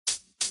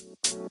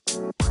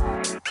All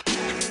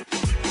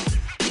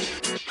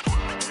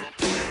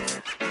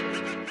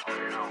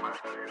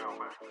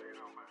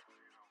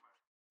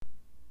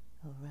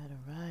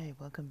right.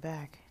 Welcome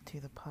back to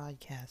the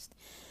podcast.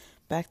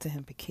 Back to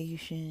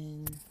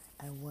hempication.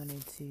 I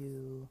wanted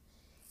to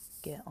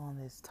get on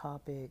this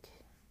topic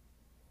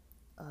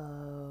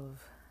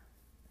of,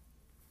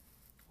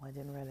 well, I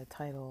didn't write a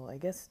title. I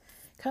guess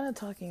kind of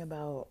talking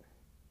about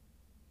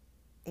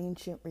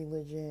ancient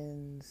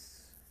religions,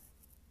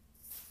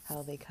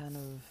 how they kind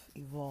of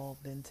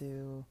evolved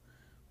into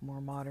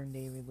more modern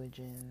day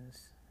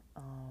religions,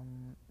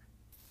 and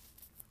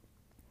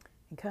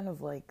kind of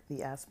like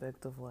the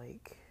aspect of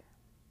like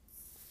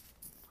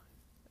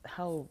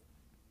how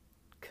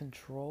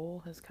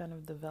control has kind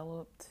of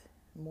developed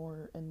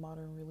more in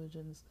modern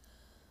religions.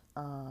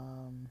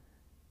 Um,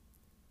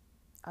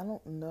 I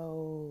don't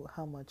know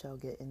how much I'll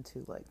get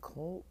into like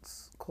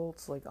cults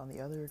like on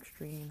the other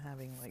extreme,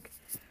 having like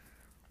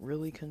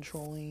really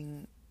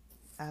controlling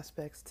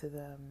aspects to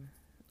them.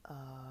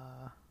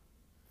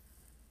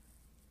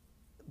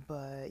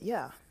 But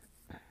yeah,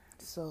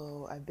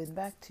 so I've been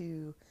back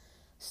to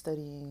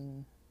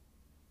studying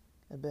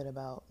a bit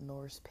about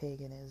Norse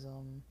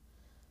paganism,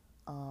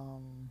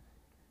 and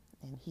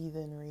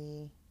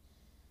heathenry,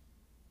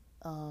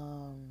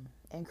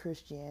 and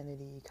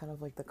Christianity, kind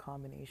of like the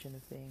combination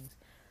of things.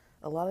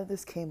 A lot of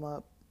this came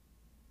up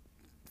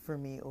for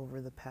me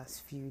over the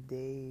past few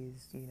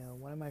days. You know,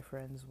 one of my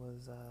friends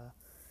was,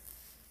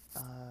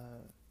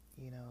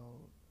 you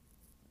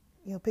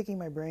know, picking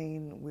my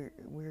brain.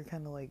 We're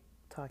kind of like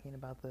talking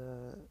about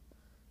the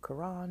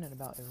Quran and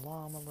about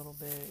Islam a little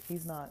bit.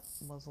 He's not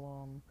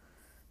Muslim,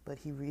 but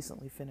he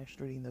recently finished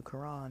reading the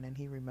Quran, and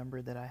he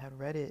remembered that I had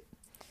read it.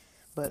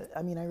 But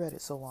I mean, I read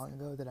it so long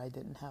ago that I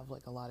didn't have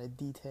like a lot of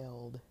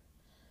detailed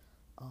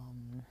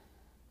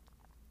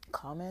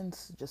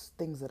comments, just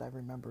things that I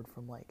remembered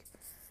from like,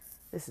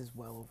 this is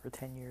well over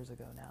 10 years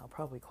ago now,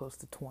 probably close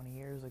to 20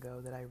 years ago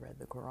that I read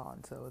the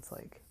Quran. So it's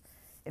like,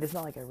 and it's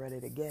not like I read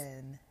it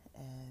again.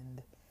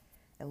 And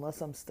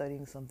unless I'm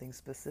studying something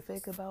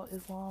specific about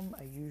Islam,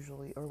 I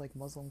usually, or like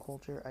Muslim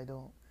culture, I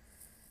don't,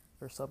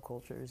 or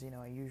subcultures,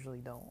 I usually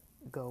don't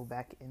go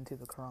back into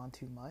the Quran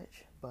too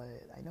much,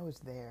 but I know it's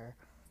there.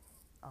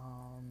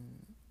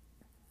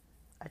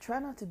 I try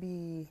not to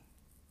be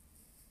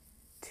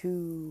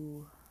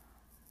too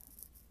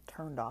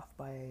turned off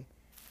by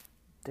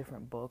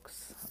different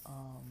books.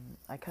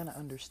 I kind of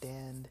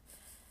understand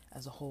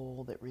as a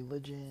whole that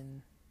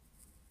religion,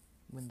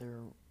 when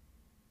they're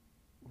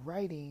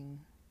writing,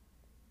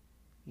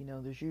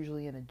 there's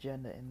usually an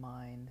agenda in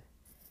mind.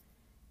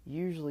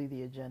 Usually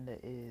the agenda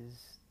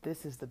is,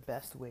 this is the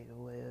best way to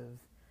live.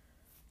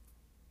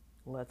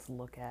 Let's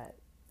look at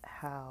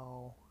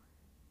how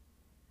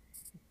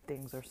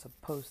things are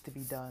supposed to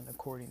be done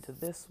according to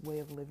this way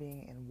of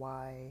living, and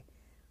why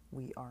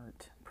we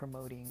aren't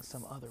promoting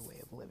some other way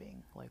of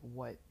living. Like,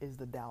 what is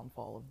the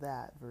downfall of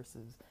that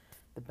versus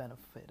the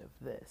benefit of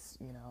this?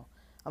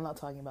 I'm not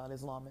talking about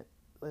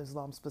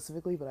Islam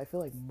specifically, but I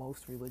feel like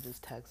most religious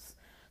texts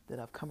that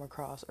I've come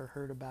across or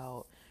heard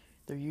about,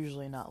 they're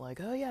usually not like,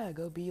 oh yeah,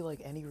 go be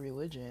like any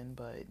religion,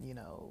 but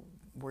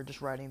we're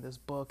just writing this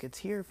book, it's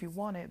here if you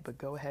want it, but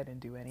go ahead and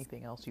do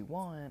anything else you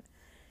want.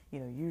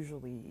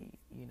 Usually,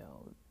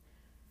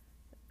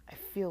 I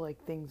feel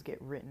like things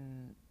get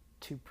written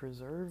to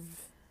preserve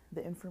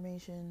the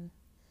information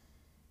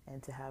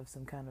and to have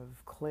some kind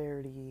of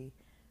clarity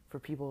for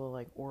people to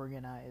like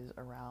organize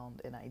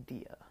around an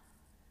idea,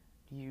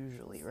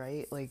 usually,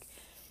 right? Like,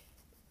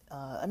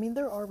 I mean,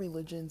 there are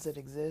religions that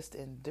exist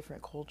and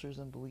different cultures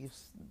and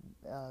beliefs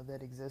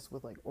that exist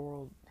with like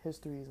oral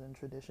histories and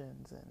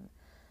traditions, and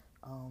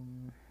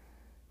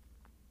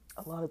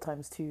a lot of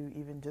times too,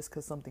 even just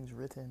because something's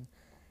written,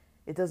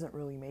 it doesn't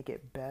really make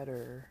it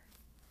better.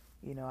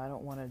 I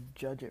don't want to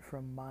judge it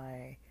from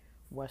my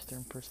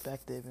Western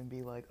perspective and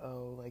be like,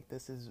 oh, like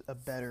this is a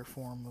better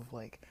form of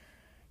like,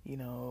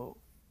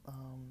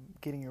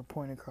 getting your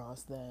point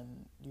across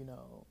than,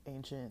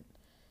 ancient,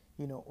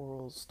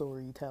 oral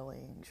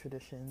storytelling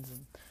traditions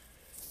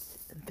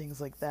and things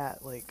like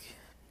that. Like,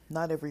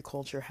 not every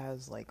culture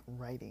has like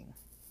writing,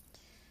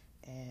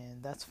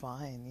 and that's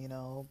fine,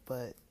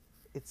 but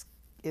it's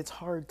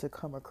hard to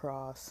come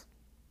across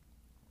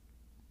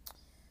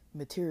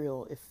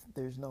material if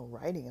there's no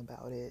writing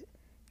about it.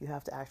 You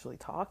have to actually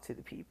talk to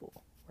the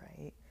people,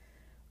 right?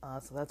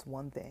 So that's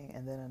one thing.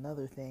 And then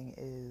another thing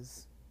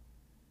is,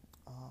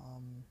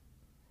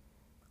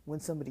 when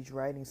somebody's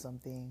writing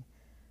something,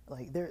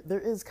 like there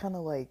is kind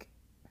of like,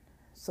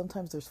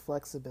 sometimes there's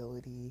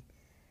flexibility.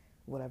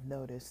 What I've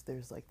noticed,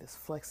 there's like this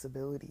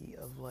flexibility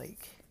of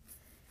like,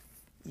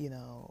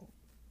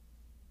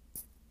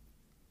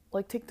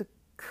 like take the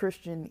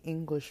Christian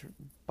English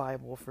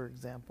Bible, for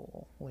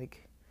example.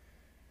 Like,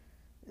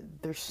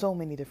 there's so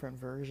many different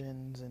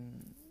versions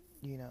and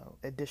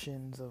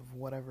editions of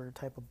whatever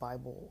type of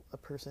Bible a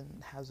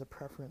person has a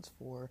preference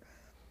for.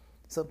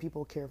 Some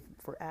people care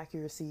for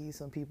accuracy,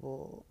 some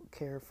people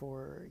care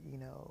for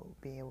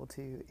being able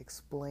to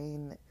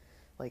explain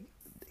like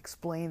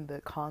explain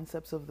the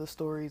concepts of the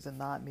stories and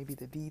not maybe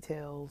the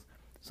details.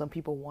 Some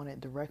people want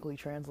it directly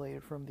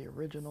translated from the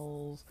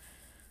originals,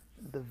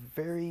 the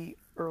very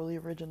early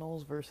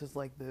originals versus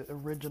like the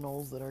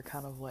originals that are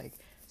kind of like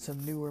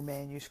some newer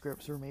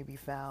manuscripts were maybe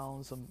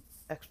found, some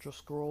extra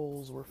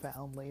scrolls were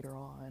found later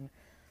on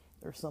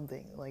or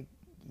something like,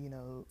 you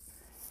know,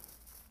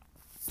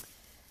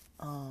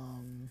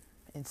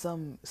 in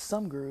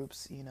some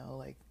groups, you know,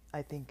 like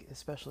I think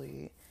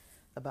especially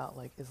about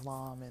like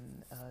Islam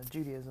and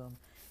Judaism,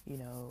 you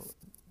know,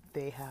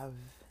 they have,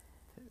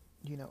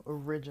 you know,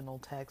 original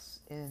texts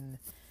in,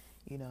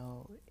 you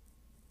know,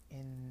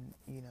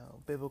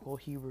 biblical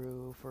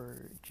Hebrew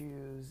for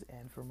Jews,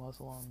 and for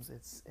Muslims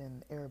it's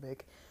in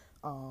Arabic.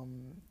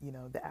 You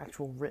know, the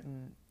actual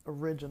written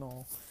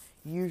original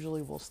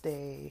usually will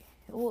stay,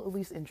 well, at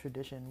least in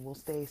tradition, will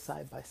stay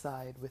side by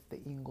side with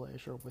the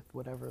English or with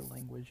whatever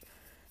language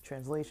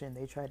translation.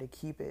 They try to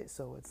keep it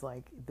so it's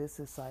like this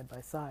is side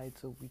by side,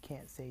 so we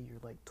can't say you're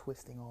like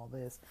twisting all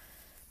this.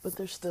 But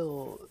there's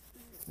still,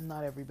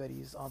 not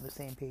everybody's on the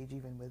same page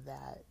even with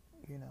that,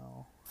 you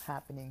know,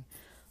 happening,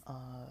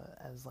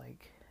 as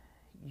like,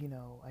 you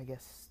know, I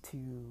guess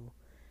to,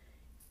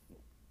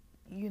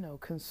 you know,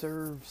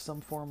 conserve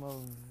some form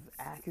of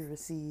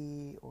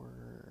accuracy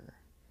or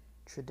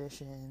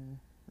tradition,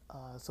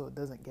 so it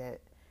doesn't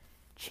get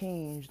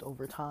changed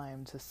over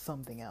time to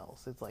something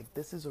else. It's like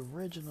this is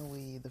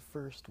originally the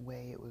first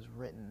way it was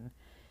written.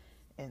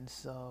 And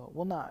so,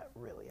 well, not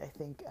really. I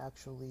think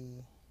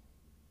actually,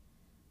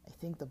 I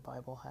think the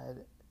Bible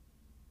had,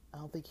 I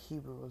don't think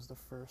Hebrew was the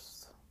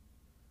first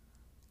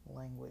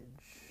language.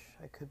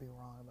 I could be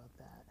wrong about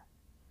that.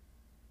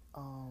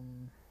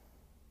 Um,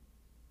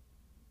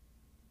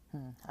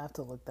 I have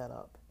to look that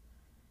up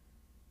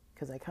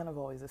because I kind of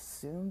always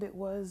assumed it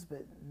was,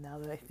 but now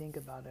that I think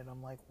about it,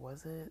 I'm like,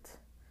 was it?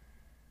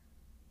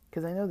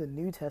 Because I know the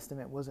New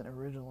Testament wasn't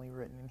originally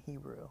written in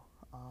Hebrew.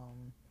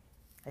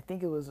 I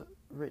think it was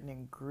written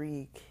in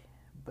Greek,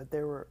 but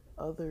there were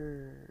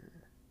other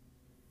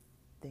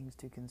things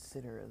to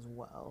consider as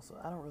well. So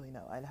I don't really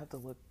know. I'd have to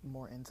look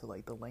more into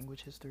like the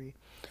language history.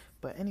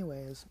 But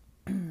anyways,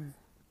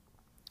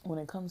 when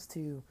it comes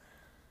to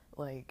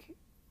like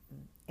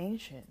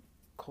ancient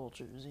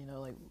cultures, you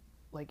know,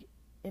 like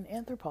in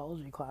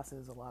anthropology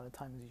classes, a lot of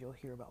times you'll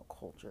hear about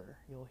culture.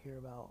 You'll hear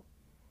about,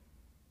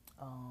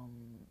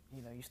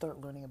 you know, you start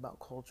learning about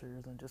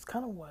cultures and just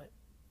kind of what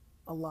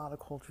a lot of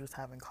cultures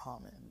have in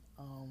common.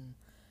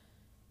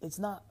 It's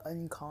not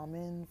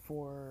uncommon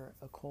for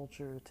a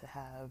culture to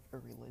have a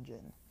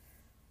religion,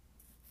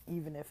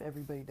 even if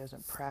everybody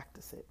doesn't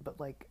practice it, but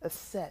like a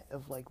set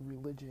of like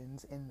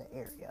religions in the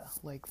area.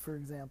 Like, for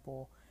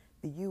example,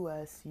 the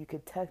US, you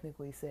could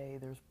technically say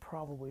there's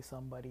probably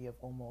somebody of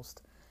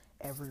almost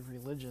every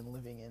religion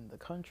living in the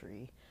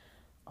country,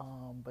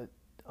 but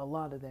a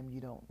lot of them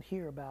you don't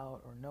hear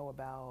about or know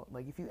about.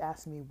 Like, if you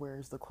ask me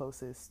where's the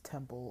closest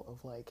temple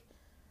of like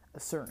a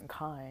certain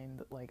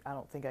kind, like, I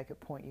don't think I could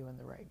point you in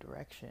the right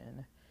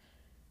direction.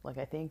 Like,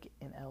 I think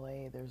in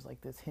LA there's like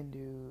this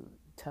Hindu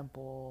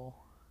temple,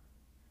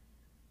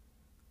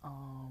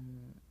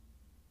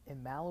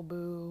 in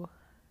Malibu.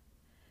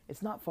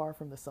 It's not far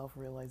from the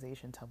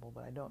Self-Realization Temple,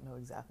 but I don't know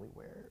exactly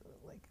where.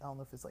 Like, I don't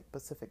know if it's like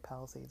Pacific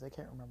Palisades. I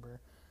can't remember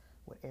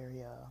what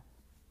area,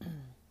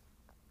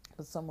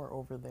 but somewhere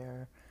over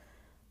there.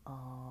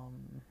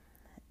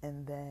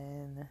 And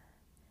then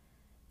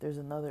there's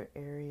another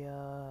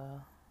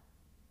area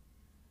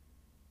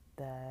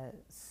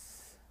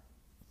that's,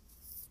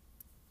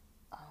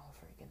 I don't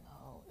freaking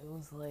know. It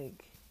was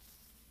like,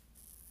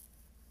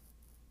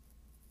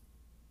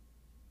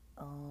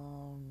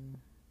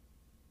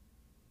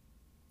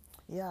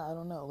 yeah, I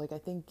don't know. Like, I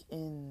think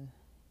in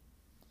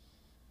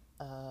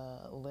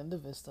Linda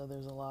Vista,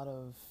 there's a lot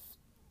of,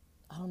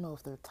 I don't know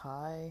if they're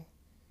Thai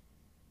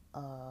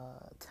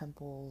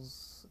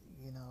temples.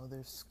 You know,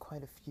 there's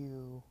quite a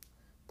few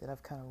that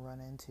I've kind of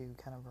run into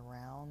kind of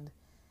around.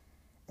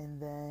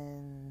 And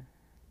then,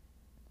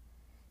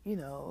 you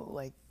know,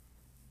 like,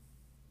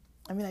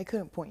 I mean, I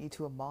couldn't point you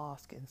to a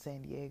mosque in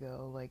San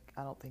Diego. Like,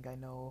 I don't think I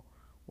know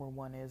where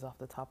one is off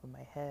the top of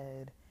my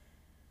head.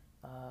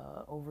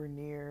 Over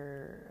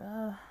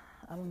near,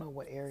 I don't know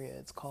what area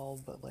it's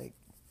called, but like,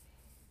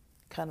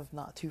 kind of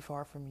not too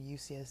far from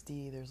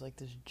UCSD, there's like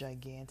this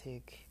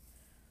gigantic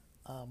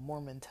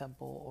Mormon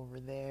temple over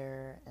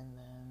there. And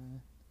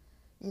then,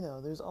 you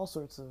know, there's all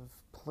sorts of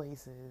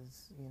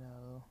places, you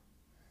know,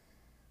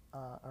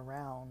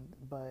 around,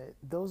 but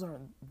those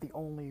aren't the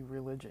only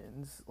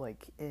religions,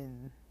 like,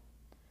 in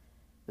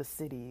the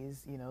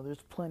cities. You know,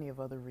 there's plenty of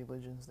other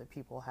religions that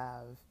people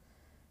have,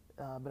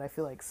 but I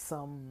feel like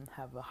some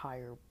have a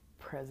higher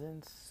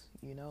presence,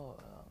 you know,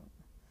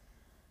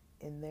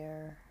 in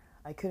there.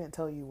 I couldn't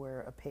tell you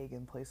where a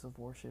pagan place of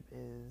worship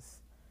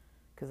is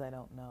because I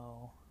don't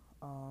know.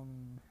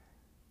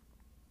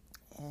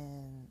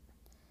 And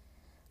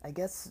I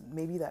guess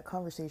maybe that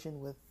conversation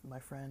with my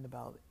friend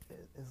about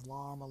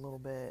Islam a little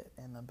bit,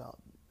 and about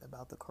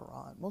the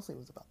Quran. Mostly it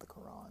was about the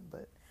Quran,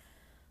 but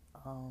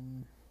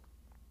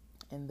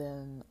and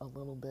then a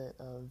little bit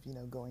of,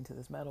 going to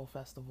this metal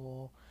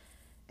festival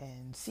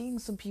and seeing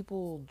some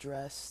people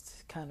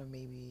dressed kind of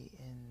maybe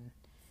in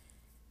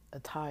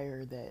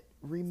attire that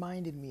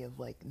reminded me of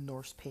like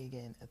Norse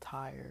pagan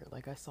attire.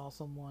 Like I saw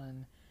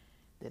someone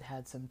that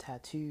had some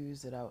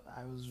tattoos that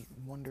I was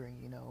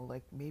wondering,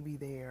 like maybe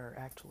they are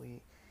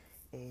actually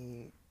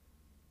a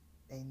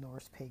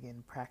Norse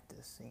pagan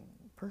practicing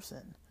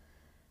person.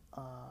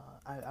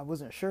 I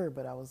wasn't sure,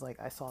 but I was like,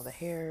 I saw the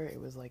hair.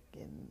 It was like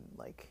in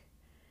like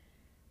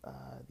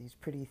these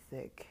pretty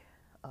thick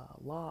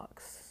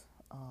locks,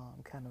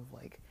 kind of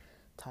like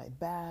tied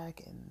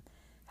back, and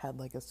had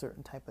like a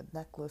certain type of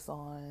necklace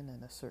on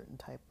and a certain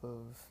type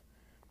of,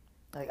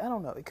 like, I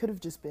don't know, it could have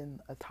just been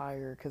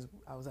attire because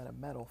I was at a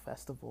metal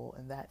festival,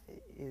 and that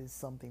is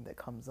something that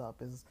comes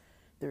up, is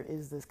there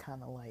is this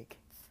kind of like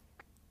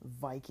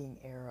Viking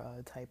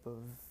era type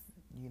of,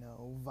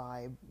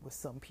 vibe with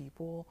some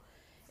people.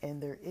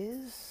 And there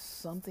is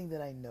something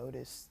that I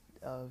noticed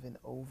of an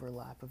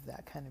overlap of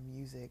that kind of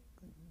music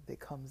that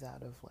comes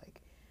out of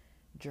like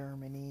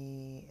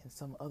Germany and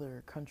some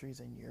other countries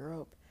in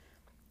Europe,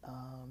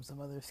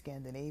 some other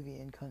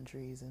Scandinavian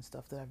countries and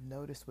stuff that I've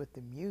noticed with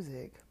the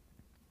music.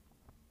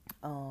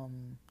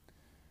 Um,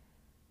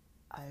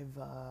 I've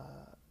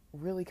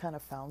really kind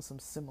of found some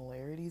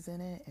similarities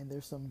in it, and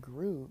there's some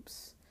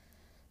groups,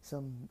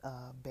 some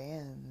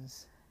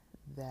bands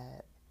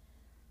that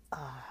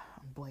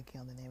I'm blanking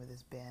on the name of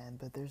this band,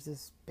 but there's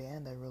this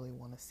band I really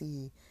want to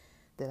see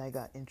that I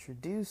got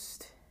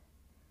introduced,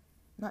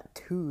 not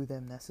to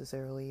them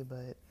necessarily,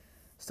 but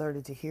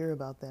started to hear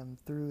about them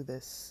through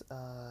this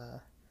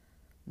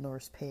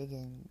Norse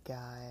pagan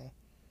guy.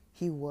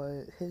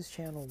 His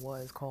channel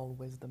was called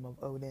Wisdom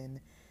of Odin.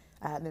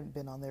 I hadn't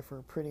been on there for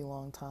a pretty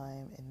long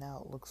time, and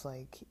now it looks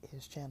like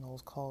his channel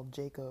is called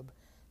Jacob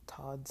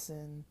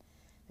Todson.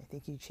 I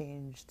think he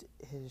changed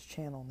his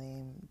channel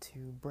name to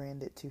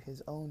brand it to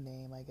his own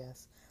name, I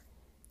guess.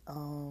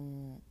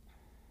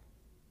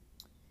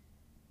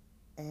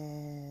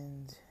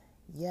 And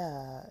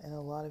yeah, in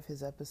a lot of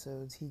his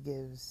episodes, a he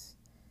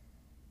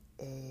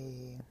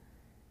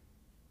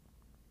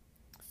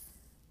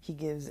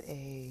gives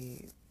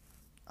a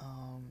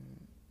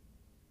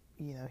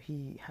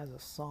he has a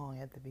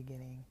song at the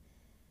beginning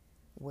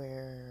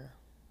where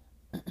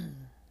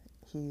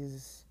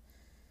he's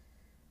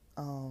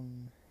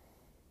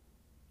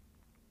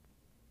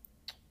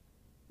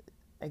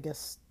I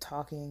guess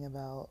talking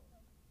about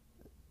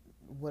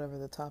whatever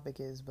the topic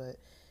is, but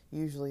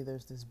usually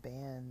there's this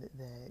band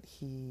that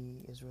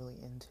he is really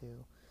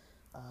into,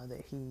 that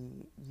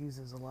he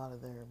uses a lot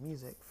of their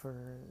music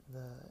for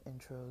the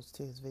intros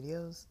to his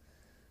videos.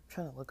 I'm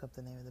trying to look up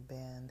the name of the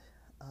band.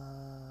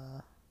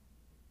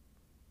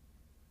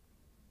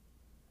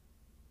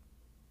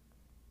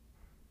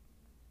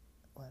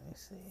 Let me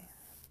see.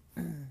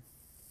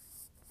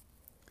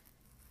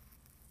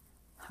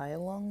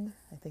 Heilung?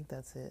 I think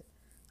that's it.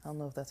 I don't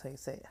know if that's how you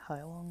say it.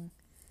 Heilung?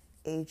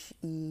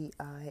 Heilung.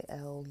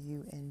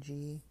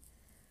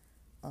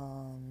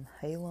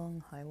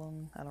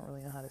 Heilung. I don't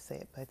really know how to say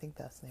it, but I think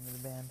that's the name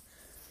of the band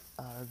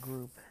or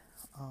group.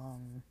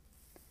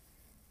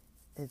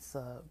 It's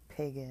a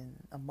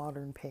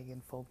modern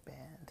pagan folk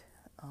band.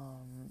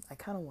 I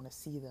kind of want to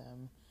see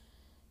them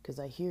because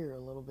I hear a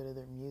little bit of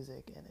their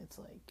music, and it's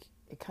like,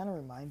 it kind of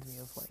reminds me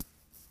of like,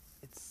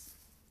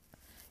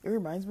 it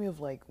reminds me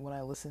of like when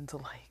I listen to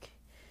like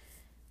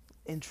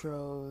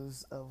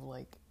intros of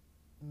like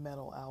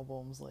metal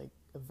albums like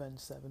Avenged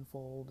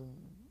Sevenfold and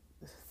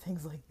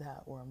things like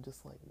that, where I'm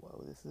just like,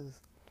 whoa, this is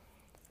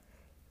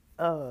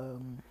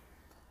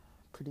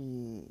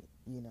pretty,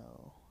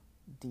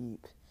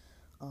 deep,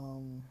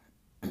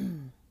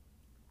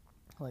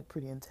 like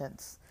pretty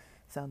intense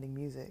sounding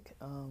music.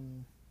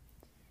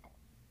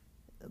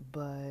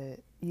 But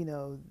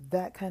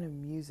that kind of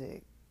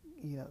music,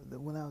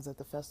 when I was at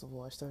the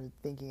festival, I started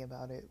thinking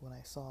about it when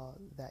I saw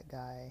that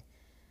guy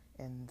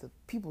and the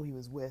people he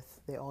was with.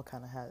 They all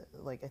kind of had,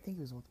 like, I think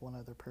he was with one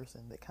other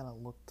person that kind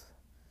of looked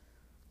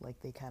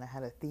like they kind of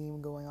had a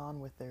theme going on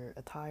with their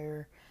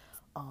attire,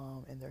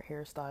 and their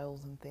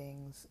hairstyles and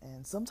things.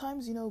 And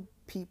sometimes,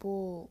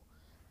 people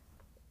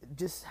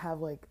just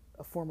have like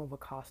a form of a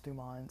costume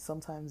on.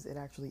 Sometimes it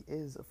actually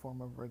is a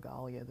form of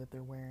regalia that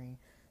they're wearing.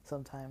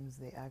 Sometimes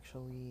they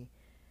actually,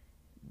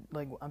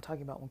 like, I'm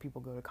talking about when people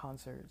go to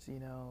concerts,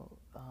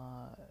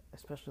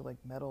 especially like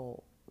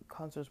metal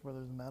concerts where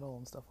there's metal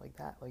and stuff like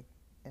that, like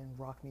in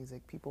rock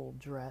music, people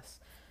dress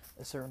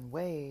a certain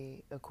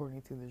way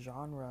according to the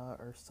genre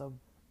or sub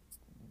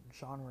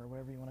genre,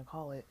 whatever you want to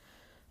call it.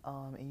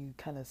 And you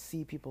kind of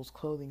see people's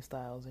clothing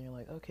styles, and you're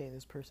like, okay,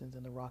 this person's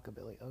into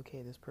rockabilly.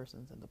 Okay, this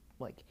person's into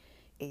like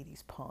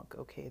 80s punk.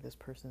 Okay, this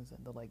person's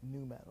into like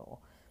new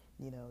metal.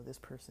 This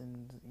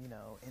person's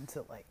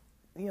into like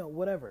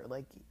whatever.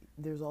 Like,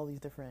 there's all these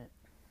different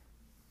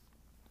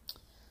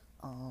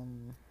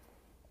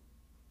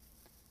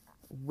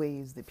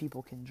ways that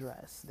people can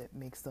dress that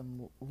makes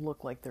them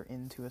look like they're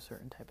into a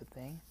certain type of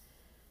thing.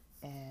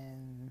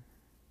 And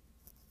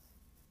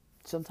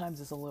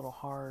sometimes it's a little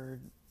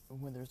hard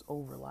when there's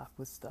overlap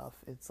with stuff.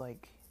 It's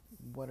like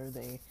what are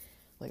they,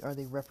 like, are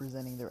they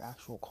representing their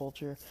actual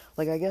culture?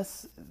 Like, I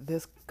guess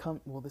this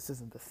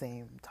isn't the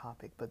same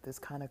topic, but this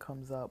kind of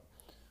comes up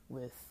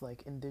with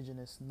like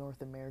indigenous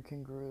North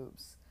American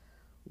groups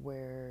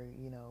where,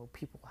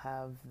 people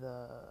have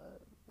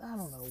I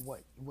don't know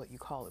what you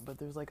call it, but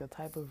there's like a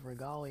type of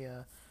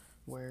regalia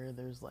where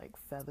there's like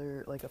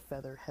a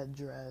feather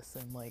headdress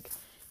and like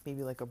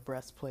maybe like a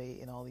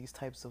breastplate and all these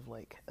types of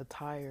like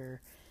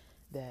attire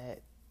that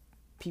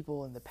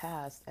people in the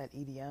past at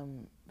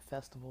EDM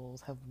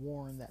festivals have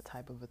worn that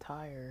type of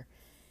attire.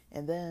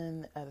 And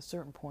then at a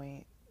certain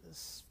point,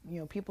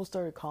 people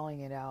started calling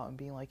it out and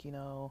being like,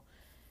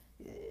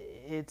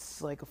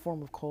 it's like a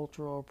form of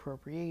cultural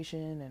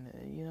appropriation, and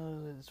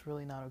it's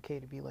really not okay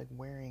to be like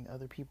wearing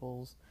other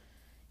people's,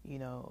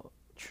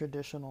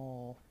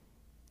 traditional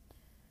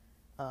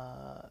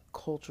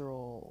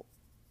cultural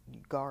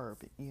garb,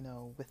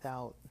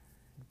 without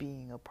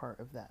being a part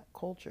of that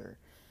culture.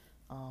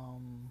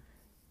 Um,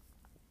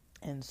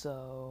 And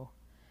so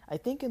I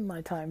think in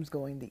my times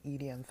going to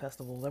EDM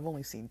festivals, I've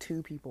only seen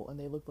two people, and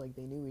they looked like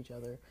they knew each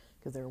other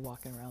because they were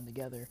walking around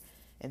together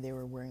and they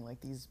were wearing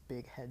like these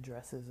big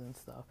headdresses and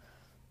stuff.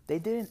 They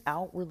didn't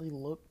outwardly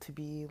look to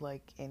be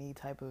like any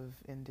type of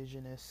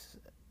indigenous,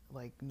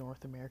 like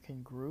North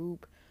American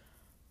group,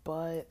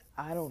 but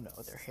I don't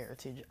know their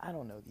heritage. I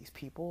don't know these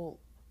people.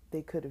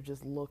 They could have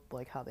just looked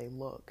like how they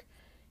look,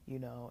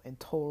 and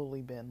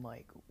totally been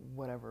like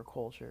whatever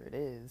culture it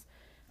is.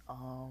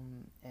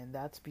 And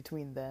that's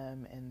between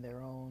them and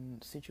their own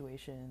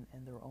situation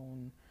and their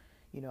own,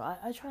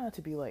 I try not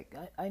to be like,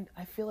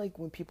 I feel like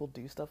when people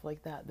do stuff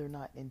like that, they're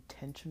not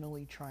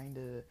intentionally trying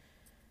to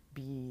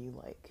be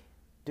like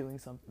doing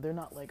something. They're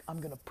not like, I'm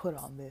going to put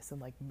on this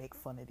and like make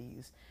fun of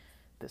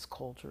this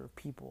culture of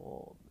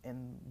people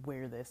and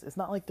wear this. It's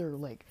not like they're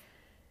like,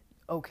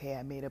 okay,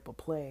 I made up a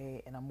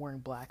play and I'm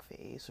wearing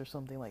blackface or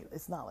something. Like,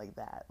 it's not like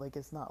that. Like,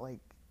 it's not like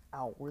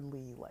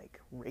outwardly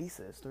like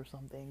racist or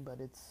something, but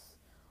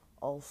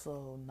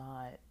also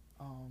not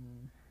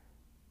um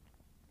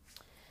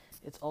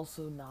it's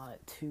also not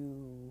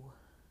too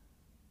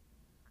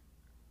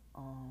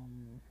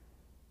um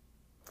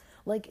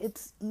like,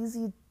 it's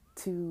easy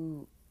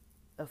to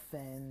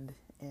offend,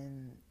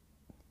 and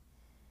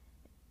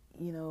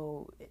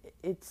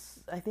it's,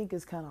 I think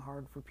it's kind of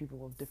hard for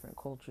people of different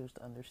cultures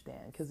to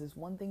understand, because it's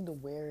one thing to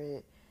wear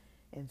it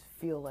and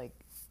feel like,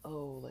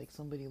 oh, like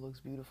somebody looks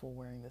beautiful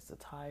wearing this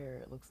attire,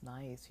 it looks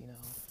nice,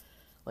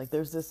 like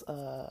there's this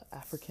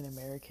African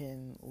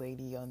American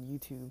lady on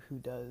YouTube who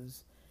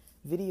does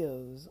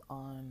videos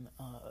on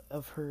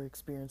of her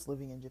experience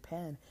living in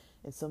Japan,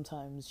 and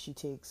sometimes she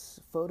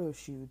takes photo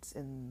shoots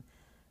in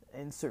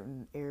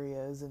certain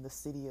areas in the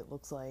city, it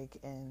looks like,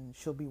 and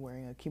she'll be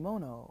wearing a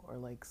kimono or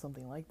like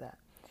something like that.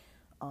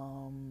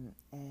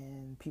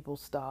 And people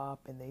stop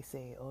and they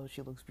say, "Oh,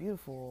 she looks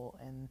beautiful,"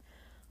 and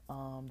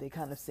they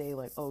kind of say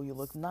like, "Oh, you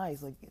look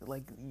nice."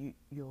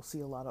 You'll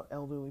see a lot of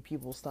elderly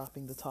people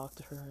stopping to talk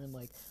to her and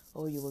like,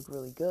 "Oh, you look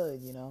really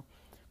good."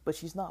 But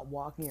she's not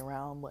walking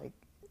around like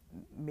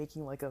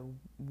making like a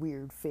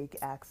weird fake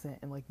accent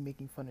and like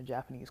making fun of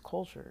Japanese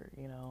culture.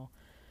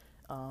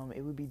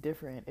 It would be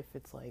different if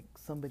it's like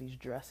somebody's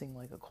dressing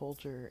like a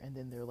culture and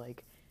then they're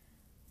like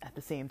at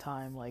the same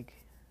time like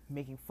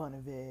making fun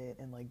of it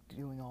and like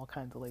doing all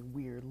kinds of like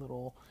weird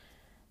little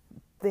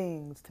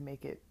things to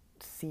make it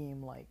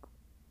seem like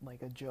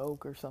a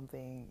joke or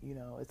something.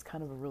 It's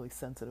kind of a really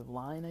sensitive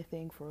line, I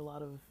think, for a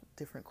lot of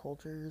different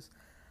cultures.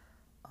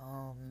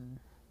 um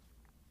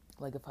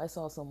like if I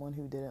saw someone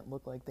who didn't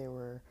look like they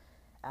were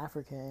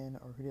African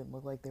or who didn't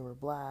look like they were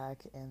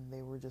black and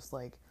they were just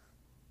like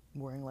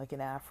wearing like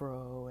an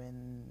afro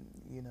and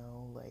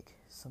like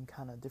some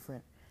kind of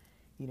different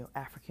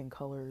African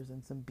colors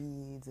and some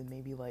beads and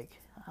maybe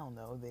like, I don't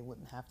know, they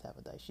wouldn't have to have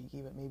a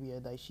daishiki, but maybe a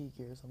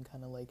daishiki or some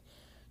kind of like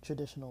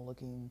traditional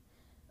looking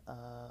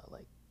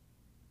like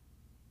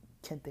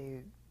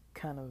kente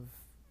kind of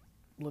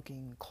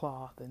looking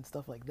cloth and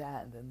stuff like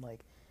that, and then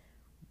like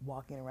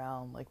walking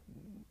around like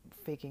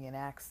faking an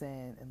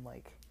accent and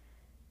like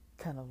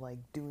kind of like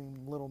doing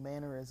little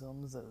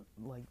mannerisms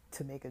like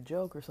to make a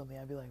joke or something,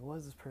 I'd be like, what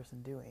is this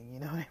person doing? You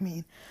know what I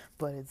mean?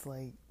 But it's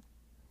like,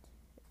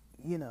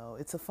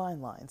 it's a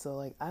fine line. So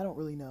like, I don't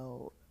really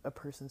know a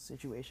person's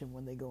situation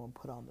when they go and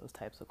put on those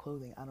types of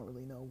clothing. I don't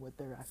really know what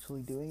they're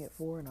actually doing it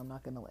for, and I'm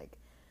not gonna like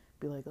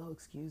be like, oh,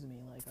 excuse me,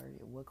 like, are you,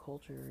 what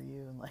culture are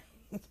you? And like,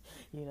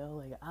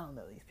 like, I don't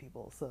know these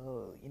people.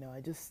 So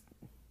I just,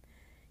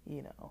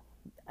 you know,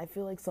 I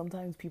feel like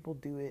sometimes people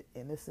do it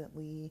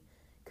innocently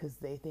because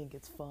they think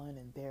it's fun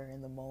and they're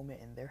in the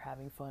moment and they're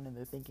having fun and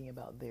they're thinking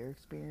about their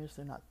experience.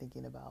 They're not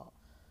thinking about,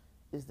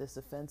 is this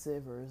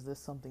offensive or is this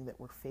something that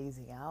we're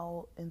phasing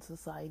out in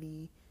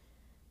society?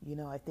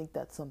 I think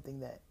that's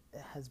something that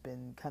has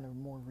been kind of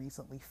more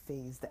recently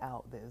phased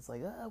out. That it's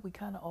like, we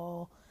kind of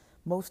all,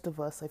 most of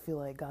us, I feel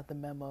like, got the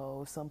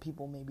memo. Some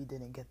people maybe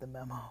didn't get the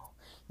memo,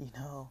 you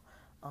know?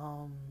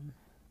 Um,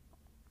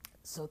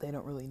 so they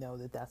don't really know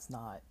that that's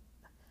not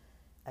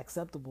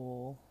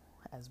acceptable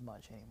as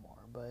much anymore.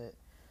 But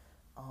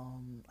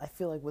I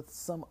feel like with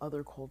some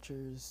other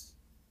cultures,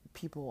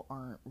 people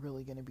aren't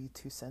really going to be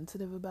too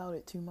sensitive about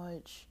it too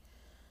much.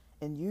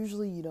 And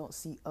usually you don't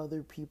see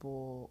other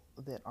people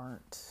that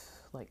aren't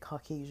like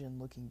Caucasian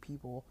looking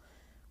people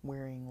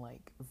wearing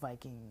like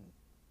Viking,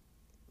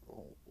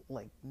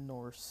 like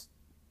Norse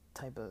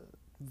type of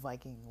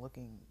Viking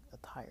looking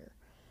attire.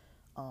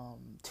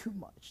 Too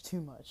much,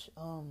 too much.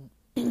 I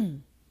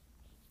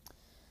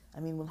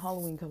mean, when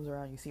Halloween comes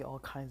around, you see all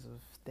kinds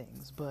of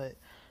things, but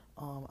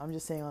I'm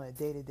just saying on a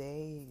day to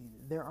day,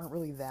 there aren't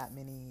really that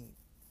many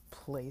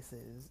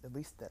places, at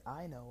least that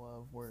I know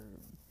of, where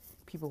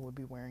people would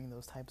be wearing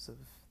those types of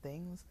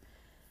things.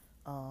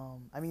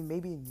 I mean,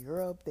 maybe in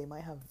Europe, they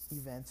might have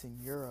events in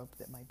Europe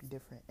that might be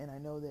different. And I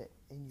know that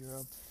in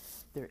Europe,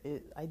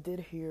 I did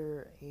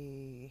hear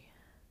a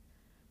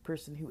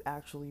person who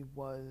actually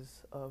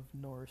was of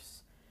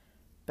Norse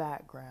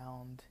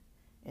background,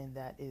 and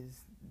that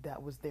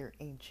was their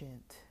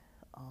ancient.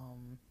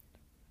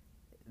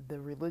 The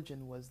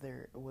religion was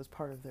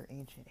part of their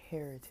ancient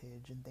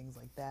heritage and things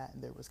like that.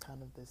 And there was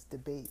kind of this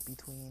debate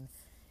between,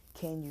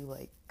 can you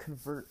like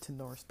convert to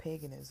Norse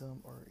paganism,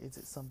 or is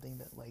it something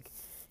that like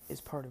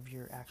is part of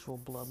your actual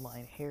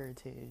bloodline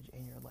heritage,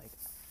 and you're like,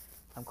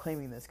 I'm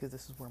claiming this because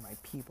this is where my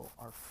people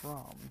are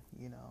from,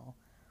 you know.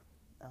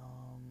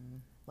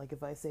 Like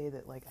if I say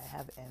that like I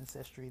have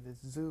ancestry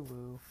that's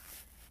Zulu,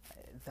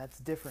 that's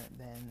different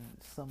than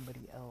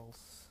somebody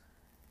else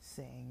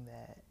saying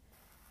that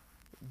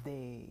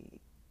they,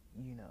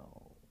 you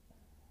know,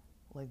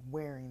 like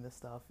wearing the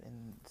stuff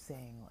and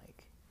saying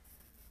like,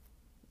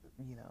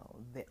 you know,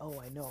 they, oh,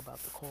 I know about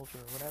the culture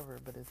or whatever,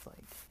 but it's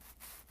like,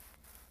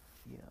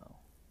 you know,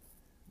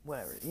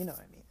 whatever, you know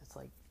what I mean? It's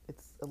like,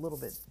 it's a little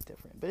bit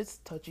different, but it's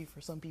touchy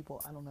for some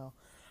people. I don't know.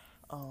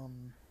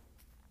 Um,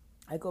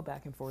 I go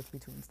back and forth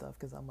between stuff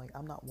because I'm like,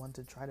 I'm not one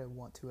to try to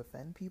want to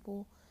offend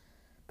people,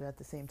 but at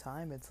the same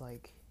time, it's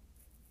like,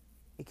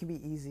 it can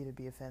be easy to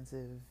be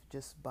offensive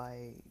just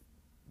by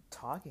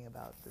talking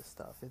about this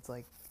stuff. It's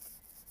like,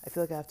 I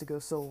feel like I have to go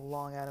so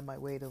long out of my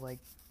way to like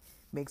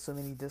make so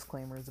many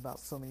disclaimers about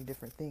so many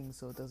different things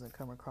so it doesn't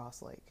come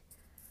across like,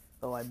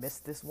 oh, I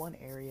missed this one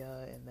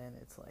area, and then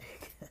it's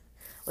like,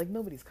 like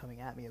nobody's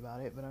coming at me about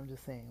it, but I'm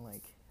just saying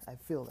like I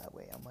feel that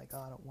way. I'm like,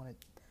 oh, I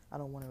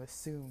don't want to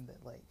assume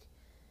that like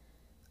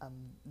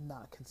I'm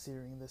not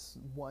considering this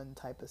one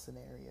type of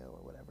scenario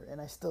or whatever,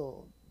 and I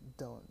still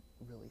don't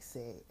really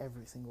say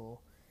every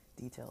single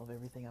detail of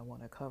everything I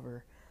want to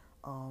cover.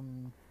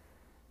 Um,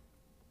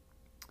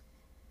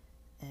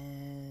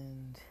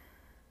 and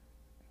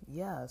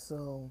yeah,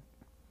 so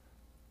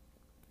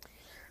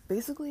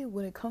basically,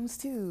 when it comes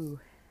to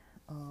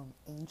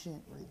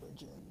ancient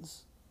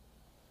religions,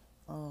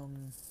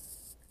 um,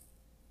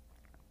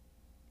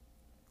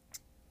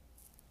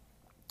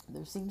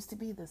 there seems to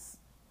be this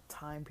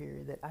time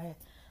period that I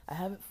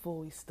haven't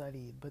fully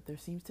studied, but there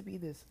seems to be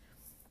this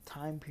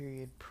time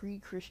period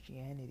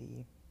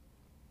pre-Christianity,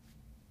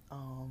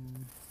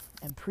 um,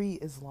 and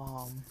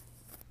pre-Islam,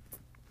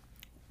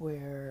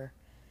 where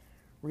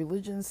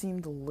religion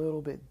seemed a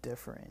little bit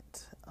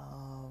different.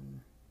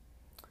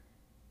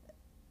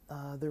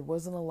 There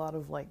wasn't a lot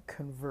of like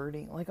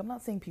converting. Like, I'm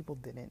not saying people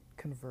didn't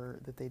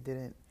convert, that they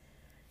didn't,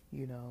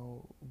 you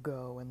know,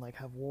 go and like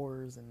have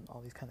wars and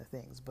all these kind of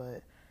things,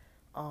 but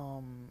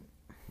um,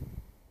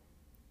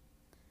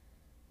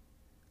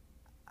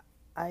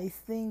 I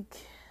think,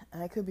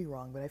 and I could be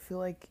wrong, but I feel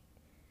like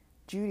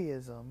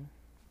Judaism,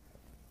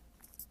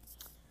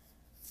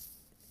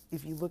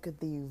 if you look at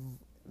the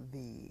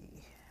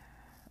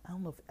I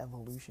don't know if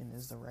evolution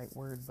is the right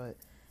word, but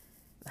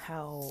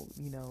how,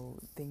 you know,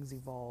 things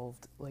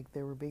evolved, like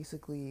there were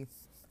basically,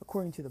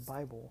 according to the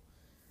Bible,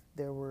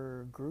 there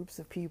were groups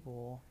of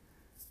people,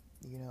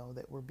 you know,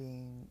 that were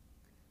being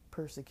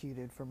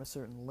persecuted from a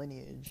certain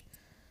lineage.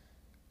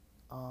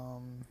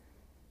 Um,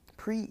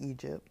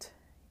 Pre-Egypt,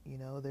 you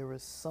know, there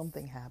was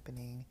something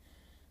happening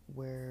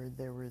where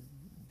there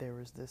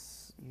was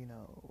this, you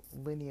know,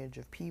 lineage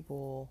of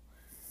people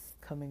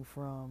coming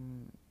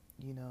from,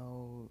 you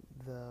know,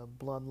 the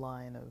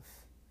bloodline of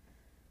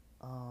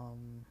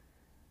um,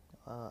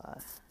 I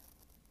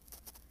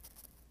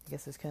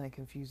guess it's kind of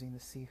confusing to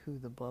see who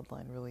the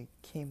bloodline really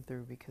came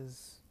through,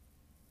 because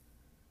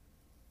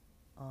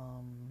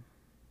um,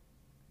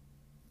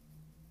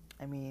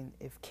 I mean,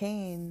 if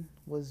Cain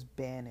was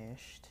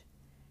banished,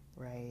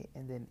 right,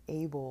 and then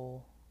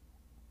Abel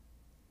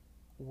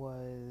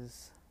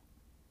was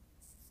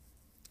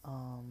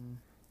um,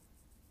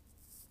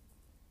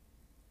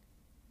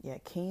 yeah,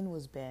 Cain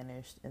was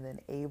banished, and then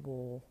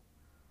Abel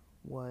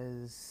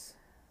was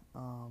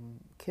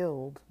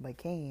killed by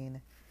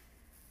Cain.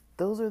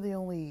 Those are the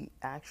only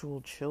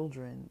actual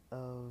children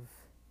of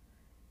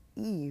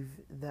Eve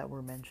that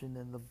were mentioned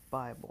in the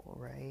Bible,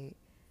 right?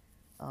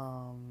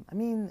 I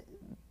mean,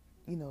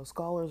 you know,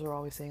 scholars are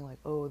always saying like,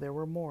 oh, there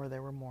were more,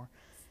 there were more.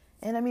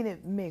 And I mean,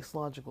 it makes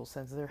logical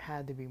sense. There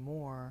had to be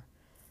more.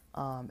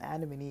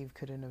 Adam and Eve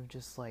couldn't have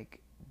just like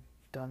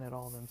done it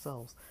all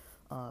themselves,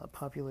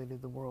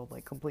 populated the world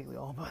like completely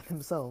all by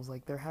themselves.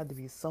 Like there had to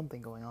be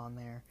something going on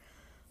there.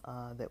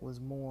 that was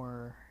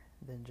more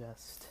than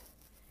just,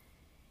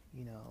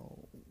 you know,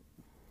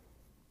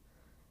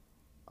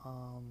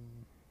 um,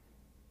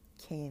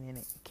 Cain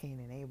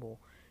and Abel.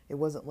 It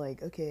wasn't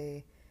like,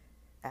 okay,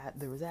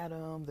 there was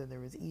Adam, then there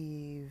was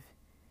Eve,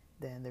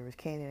 then there was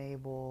Cain and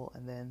Abel,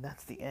 and then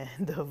that's the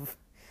end of,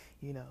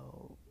 you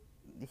know,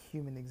 the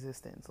human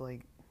existence.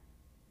 Like,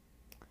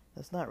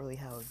 that's not really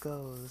how it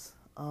goes.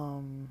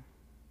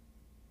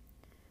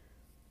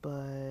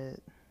 But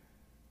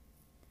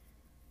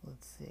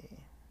let's see.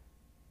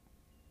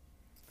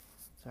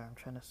 Sorry, I'm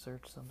trying to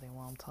search something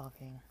while I'm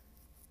talking.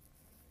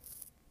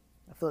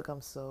 I feel like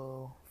I'm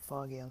so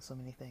foggy on so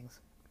many things.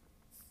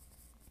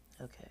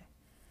 Okay.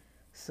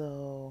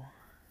 So,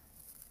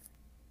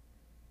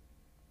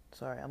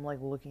 sorry, I'm like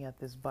looking at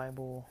this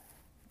Bible,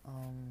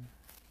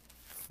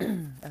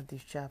 at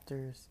these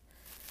chapters.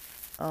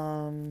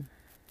 I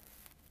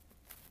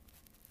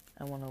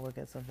want to look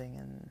at something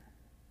and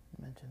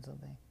mention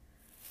something.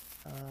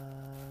 I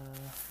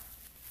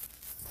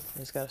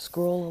just gotta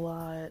scroll a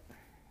lot.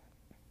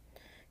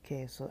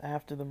 Okay, so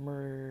after the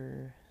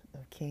murder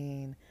of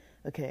Cain,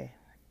 okay.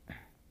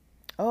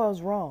 Oh, I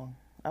was wrong.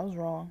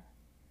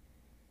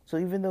 So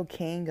even though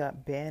Cain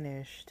got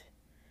banished,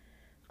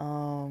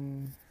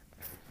 and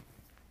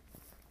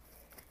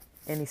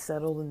he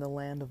settled in the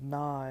land of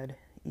Nod,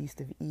 east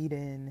of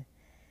Eden,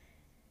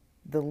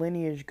 the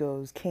lineage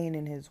goes Cain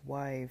and his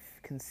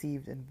wife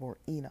conceived and bore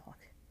Enoch.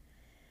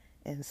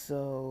 And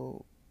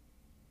so,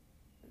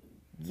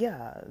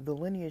 yeah, the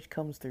lineage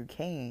comes through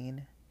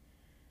Cain.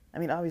 I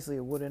mean, obviously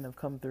it wouldn't have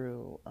come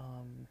through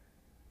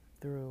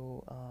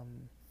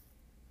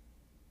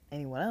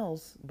anyone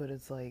else, but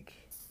it's like,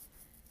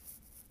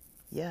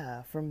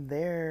 yeah, from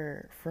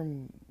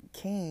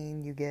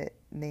Cain, you get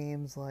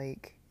names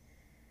like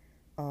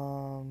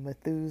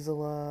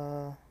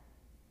Methuselah,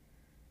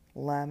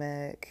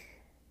 Lamech,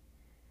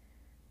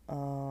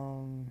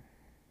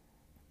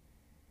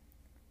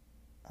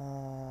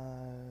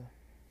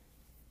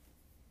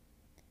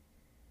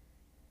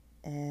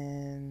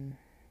 and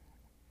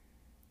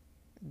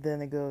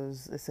then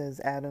it says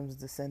Adam's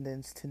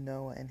descendants to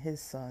Noah and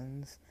his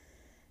sons.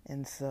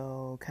 And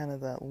so kind of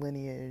that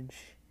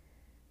lineage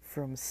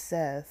from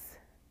Seth,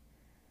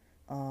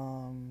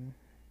 all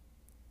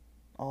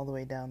the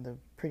way down to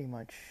pretty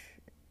much,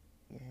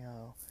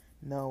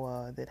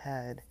 Noah, that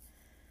had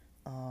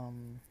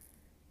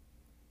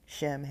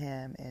Shem,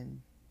 Ham,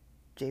 and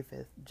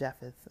Japheth, I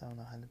don't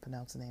know how to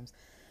pronounce the names,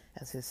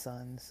 as his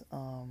sons.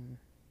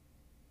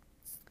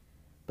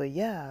 But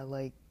yeah,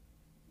 like,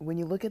 when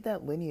you look at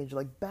that lineage,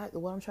 like,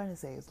 what I'm trying to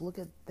say is look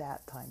at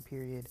that time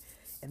period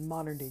in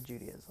modern day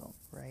Judaism,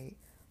 right?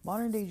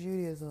 Modern day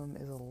Judaism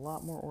is a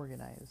lot more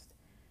organized,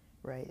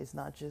 right? It's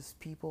not just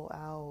people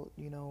out,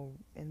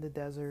 in the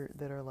desert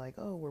that are like,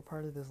 oh, we're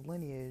part of this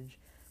lineage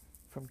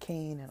from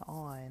Cain and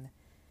on.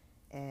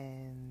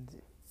 And,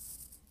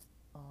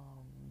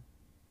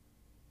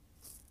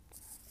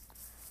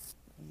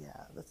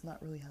 yeah, that's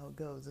not really how it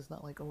goes. It's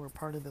not like, oh, we're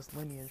part of this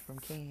lineage from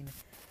Cain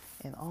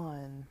and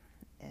on.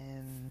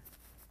 And,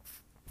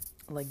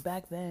 like,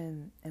 back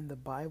then in the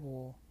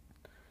Bible,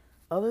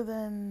 other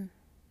than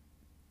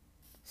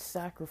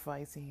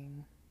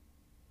sacrificing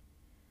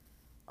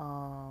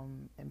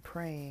and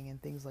praying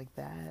and things like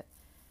that,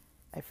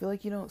 I feel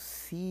like you don't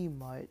see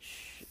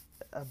much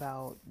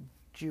about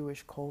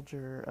Jewish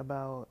culture,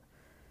 about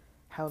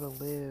how to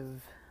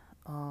live,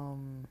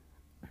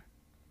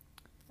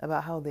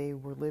 about how they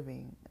were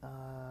living.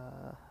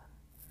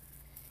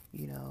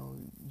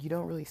 You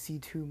don't really see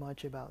too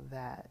much about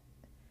that.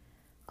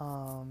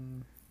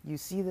 You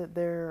see that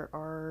there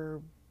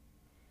are,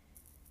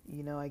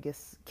 I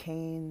guess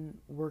Cain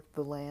worked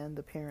the land,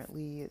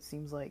 apparently, it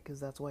seems like, because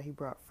that's why he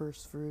brought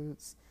first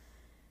fruits.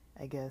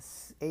 I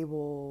guess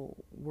Abel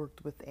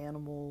worked with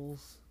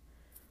animals.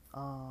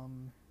 I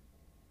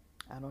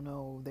don't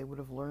know, they would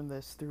have learned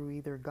this through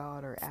either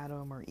God or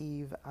Adam or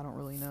Eve. I don't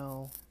really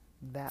know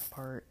that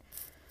part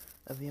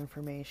of the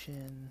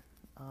information.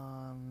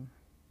 I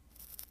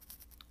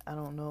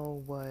don't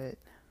know what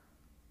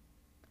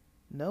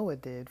Noah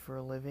did for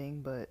a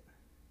living, but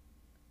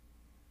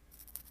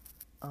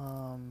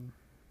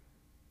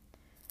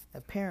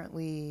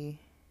apparently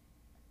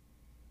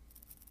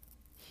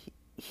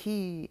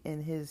he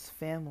and his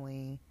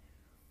family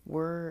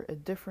were a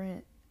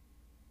different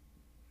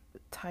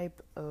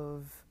type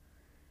of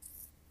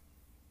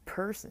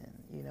person.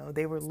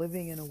 They were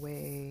living in a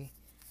way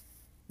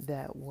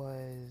that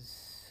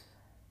was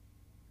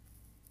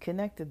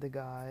connected to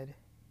God.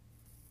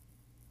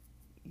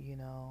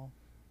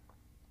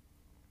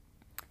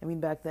 I mean,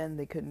 back then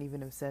they couldn't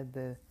even have said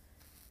the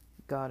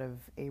God of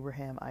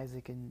Abraham,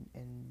 Isaac,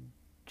 and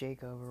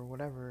Jacob or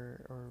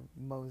whatever, or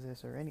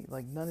Moses or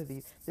none of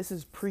these. This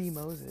is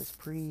pre-Moses,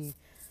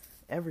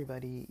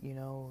 pre-everybody,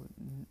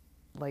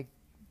 like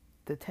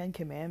the Ten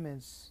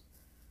Commandments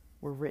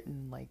were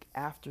written like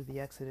after the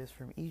Exodus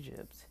from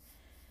Egypt.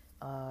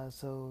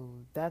 So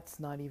that's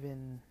not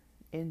even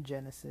in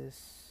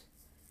Genesis,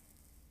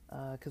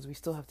 because we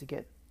still have to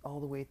get all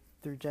the way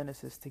through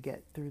Genesis to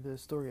get through the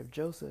story of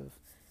Joseph.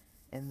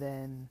 And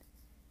then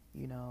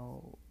you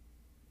know,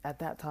 at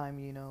that time,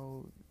 you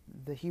know,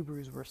 the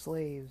Hebrews were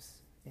slaves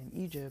in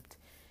Egypt.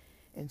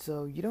 And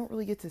so you don't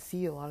really get to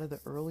see a lot of the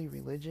early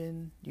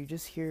religion. You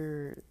just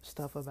hear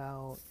stuff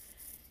about,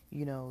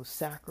 you know,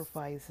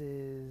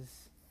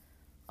 sacrifices.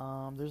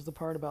 There's the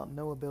part about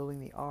Noah building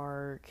the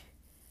ark.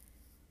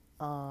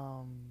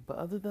 But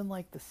other than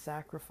like the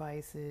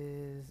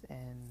sacrifices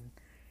and,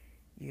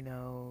 you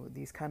know,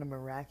 these kind of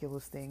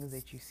miraculous things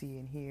that you see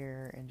and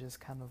hear, and just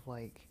kind of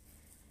like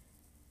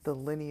the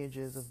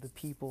lineages of the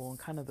people and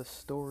kind of the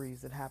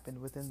stories that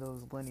happened within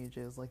those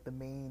lineages, like the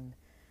main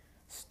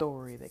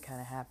story that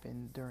kind of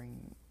happened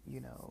during, you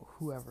know,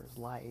 whoever's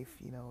life,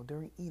 you know,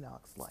 during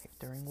Enoch's life,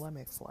 during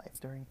Lamech's life,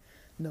 during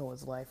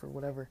Noah's life, or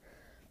whatever.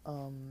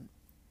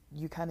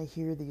 You kind of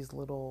hear these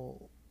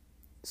little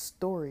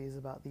stories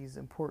about these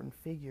important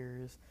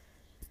figures,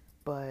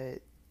 but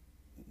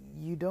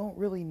you don't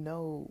really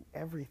know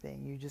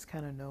everything. You just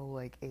kind of know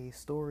like a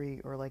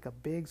story, or like a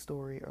big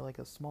story, or like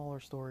a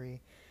smaller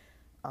story.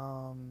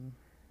 Um,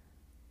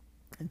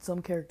 and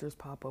some characters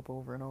pop up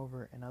over and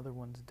over, and other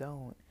ones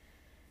don't.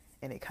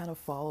 And it kind of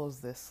follows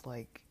this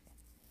like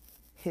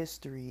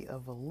history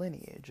of a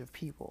lineage of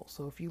people.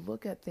 So if you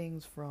look at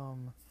things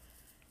from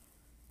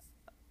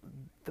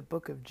the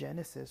book of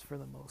Genesis, for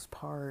the most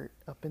part,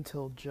 up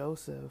until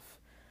Joseph,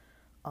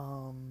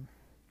 um,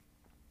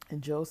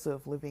 and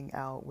Joseph living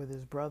out with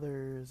his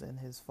brothers and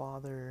his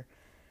father,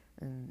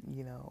 and,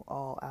 you know,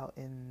 all out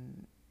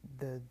in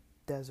the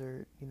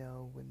desert, you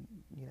know, when,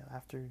 you know,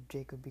 after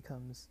Jacob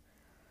becomes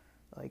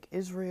like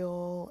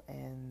Israel,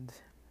 and,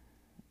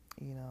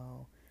 you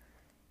know,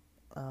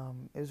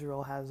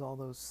 Israel has all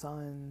those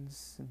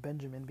sons,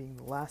 Benjamin being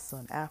the last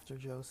son after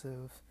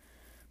Joseph.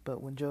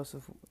 But when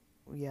Joseph,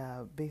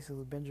 yeah,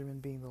 basically Benjamin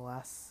being the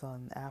last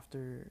son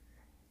after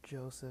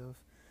Joseph,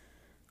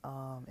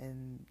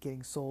 and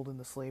getting sold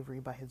into slavery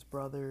by his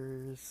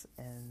brothers,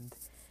 and,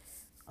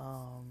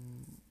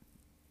 um,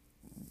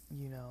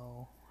 you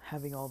know,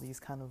 having all these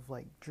kind of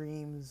like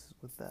dreams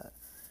with the,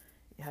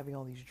 having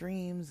all these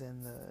dreams,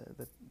 and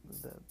the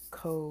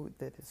code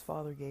that his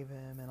father gave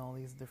him, and all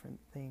these different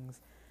things.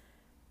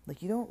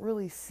 Like, you don't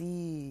really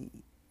see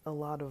a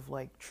lot of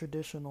like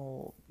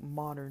traditional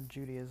modern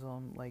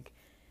Judaism. Like,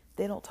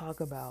 they don't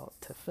talk about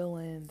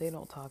tefillin, they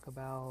don't talk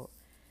about,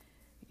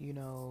 you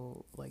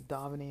know, like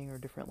davening or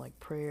different like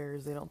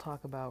prayers. They don't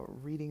talk about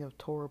reading of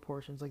Torah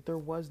portions. Like, there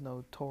was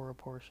no Torah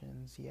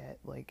portions yet.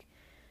 Like,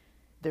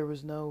 there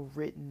was no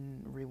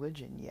written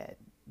religion yet.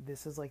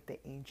 This is like the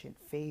ancient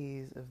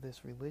phase of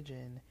this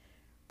religion,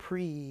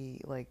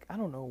 pre, like, I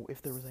don't know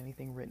if there was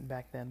anything written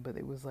back then, but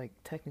it was like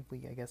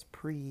technically, I guess,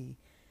 pre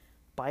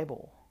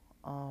Bible.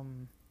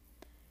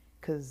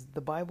 Because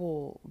the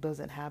Bible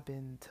doesn't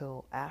happen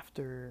till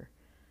after,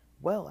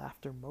 well,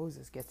 after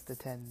Moses gets the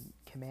Ten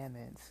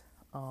Commandments.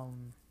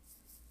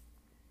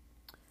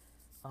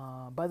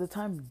 By the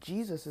time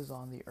Jesus is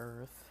on the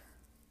earth,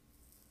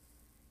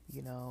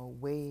 you know,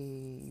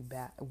 way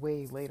back,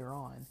 way later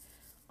on,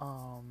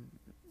 um,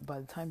 by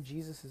the time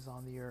Jesus is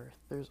on the earth,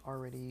 there's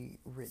already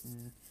a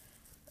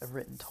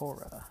written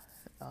Torah,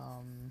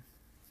 um,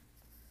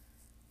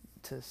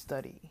 to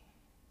study.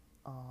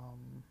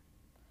 Um,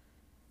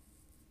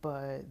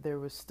 but there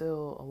was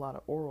still a lot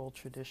of oral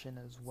tradition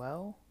as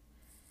well.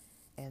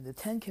 And the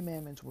Ten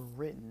Commandments were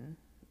written,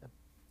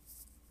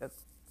 uh,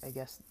 I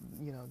guess,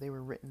 you know, they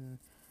were written,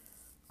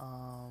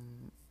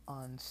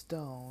 on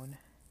stone,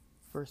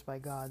 first by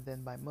God,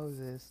 then by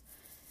Moses.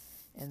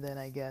 And then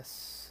I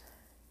guess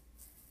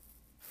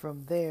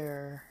from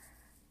there,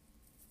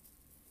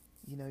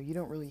 you know, you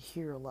don't really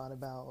hear a lot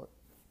about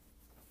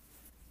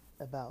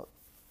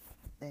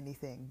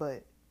anything.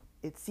 But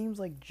it seems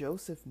like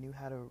Joseph knew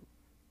how to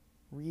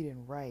read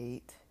and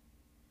write,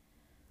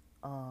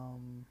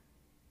 um,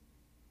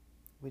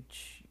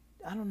 which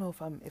I don't know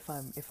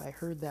if I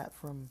heard that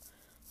from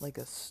like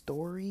a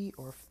story,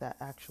 or if that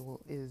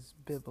actual is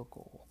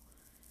biblical,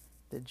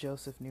 that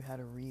Joseph knew how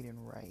to read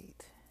and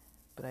write.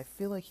 But I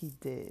feel like he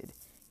did,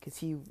 because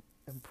he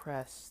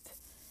impressed,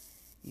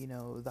 you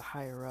know, the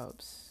higher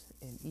ups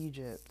in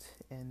Egypt,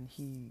 and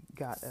he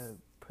got a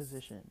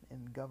position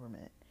in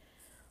government,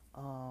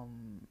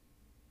 um,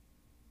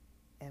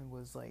 and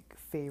was like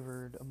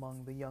favored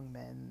among the young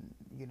men,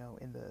 you know,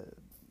 in the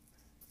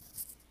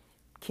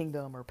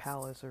kingdom or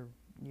palace, or,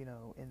 you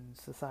know, in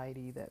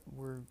society, that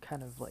were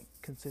kind of like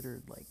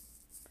considered like,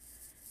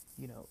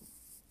 you know,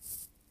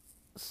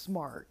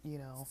 smart, you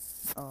know.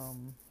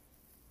 Um,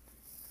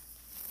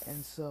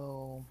 and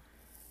so,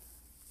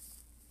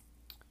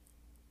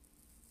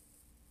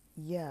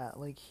 yeah,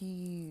 like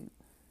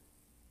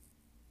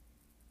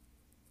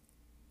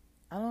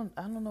I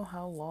don't know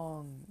how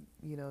long,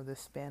 you know, the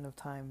span of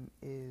time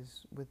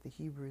is with the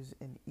Hebrews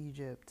in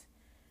Egypt,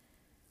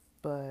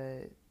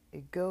 but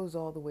it goes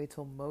all the way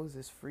till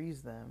Moses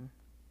frees them.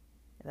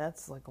 And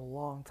that's like a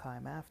long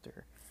time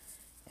after.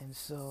 And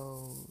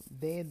so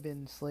they had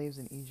been slaves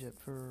in Egypt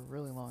for a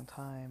really long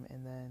time,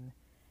 and then,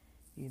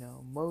 you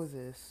know,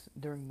 Moses,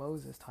 during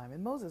Moses' time,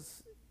 and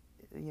Moses,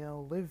 you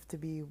know, lived to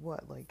be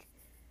what, like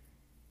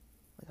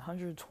like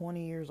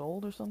 120 years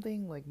old or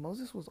something. Like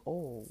Moses was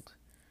old.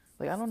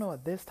 Like I don't know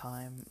at this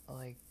time,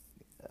 like,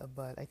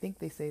 but I think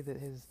they say that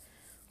his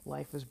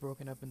life was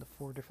broken up into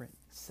four different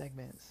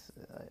segments,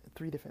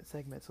 three different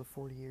segments of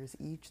 40 years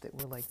each that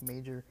were like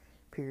major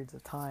periods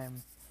of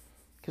time.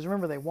 Because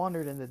remember, they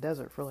wandered in the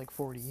desert for like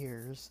 40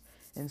 years.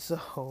 And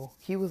so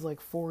he was like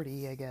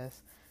 40, I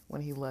guess,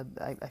 when he led,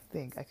 I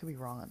think, I could be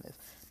wrong on this,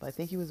 but I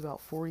think he was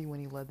about 40 when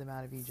he led them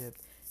out of Egypt.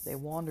 They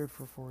wandered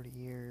for 40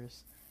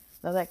 years.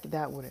 Now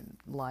that wouldn't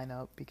line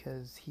up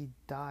because he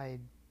died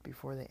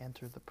before they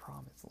entered the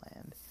promised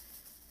land.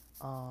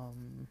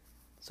 Um,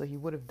 so he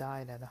would have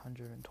died at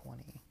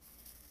 120.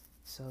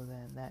 So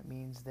then that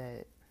means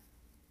that,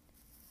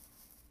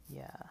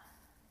 yeah.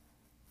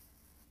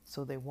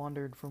 So they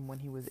wandered from when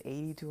he was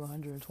 80 to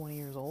 120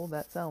 years old.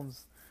 That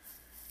sounds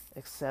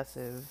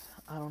excessive.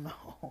 I don't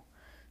know.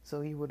 So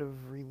he would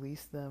have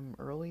released them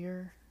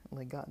earlier,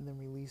 like gotten them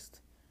released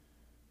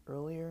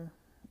earlier.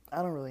 I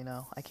don't really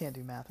know. I can't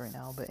do math right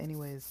now. But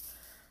anyways,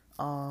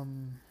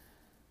 um,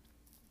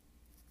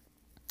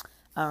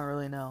 I don't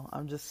really know.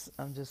 I'm just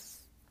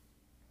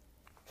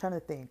trying to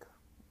think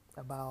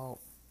about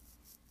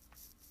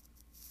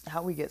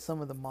how we get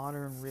some of the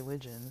modern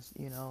religions,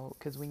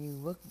 because when you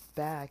look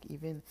back,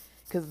 even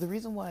because the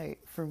reason why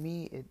for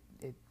me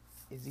it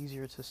is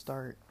easier to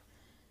start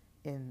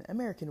in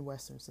American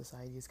Western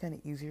society, it's kind of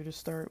easier to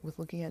start with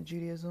looking at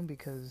Judaism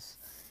because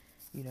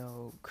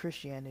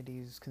Christianity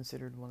is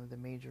considered one of the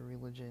major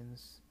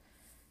religions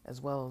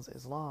as well as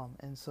Islam,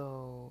 and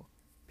so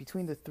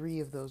between the three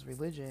of those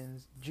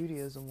religions,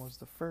 Judaism was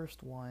the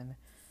first one.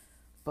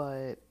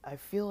 But I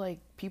feel like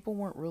people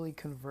weren't really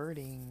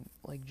converting.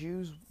 Like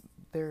Jews,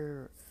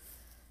 they're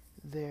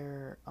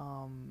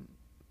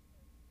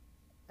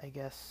I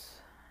guess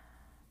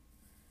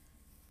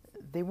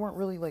they weren't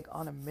really like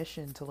on a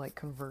mission to like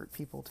convert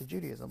people to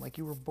Judaism. Like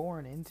you were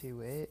born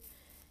into it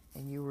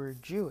and you were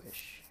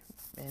Jewish,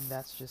 and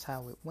that's just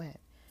how it went.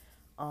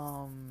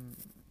 Um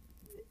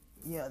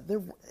yeah,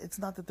 it's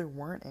not that there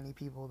weren't any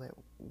people that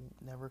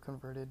never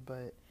converted,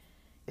 but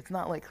it's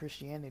not like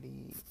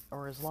Christianity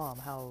or Islam,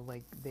 how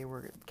like they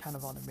were kind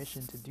of on a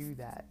mission to do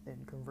that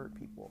and convert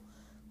people.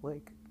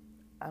 Like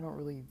I don't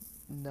really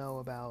know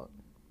about,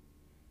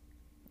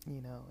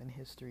 in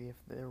history if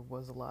there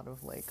was a lot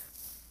of like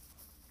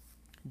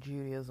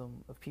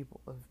Judaism of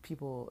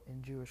people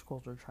in Jewish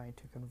culture trying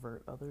to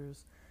convert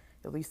others.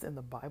 At least in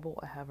the Bible,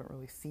 I haven't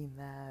really seen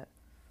that.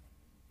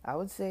 I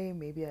would say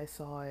maybe I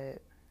saw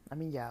it. I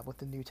mean, yeah, with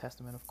the New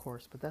Testament, of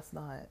course, but that's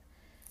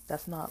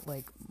not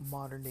like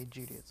modern day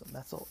Judaism.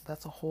 That's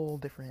a whole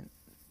different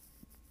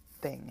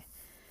thing.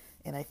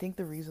 And I think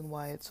the reason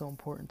why it's so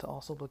important to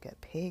also look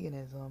at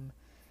paganism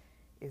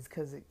is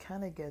because it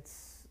kind of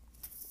gets,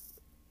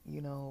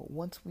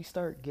 once we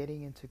start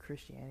getting into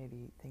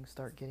Christianity, things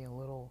start getting a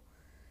little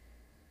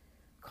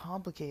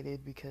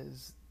complicated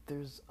because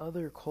there's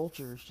other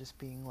cultures just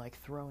being like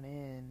thrown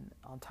in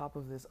on top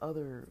of this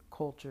other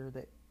culture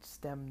that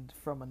stemmed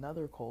from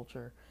another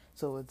culture.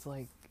 So it's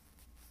like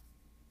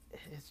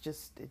it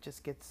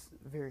just gets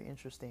very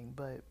interesting.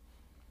 But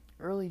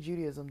early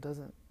Judaism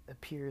doesn't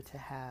appear to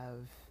have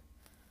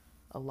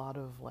a lot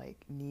of like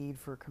need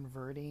for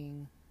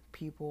converting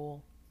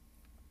people.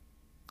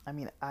 I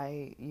mean,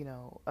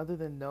 other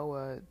than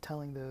Noah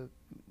telling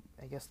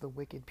I guess the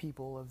wicked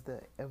people of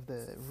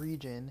the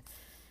region,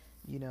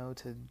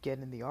 to get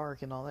in the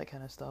ark and all that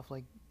kind of stuff,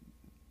 like,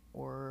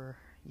 or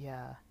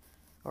yeah,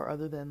 or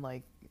other than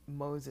like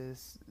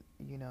Moses,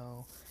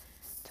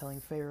 telling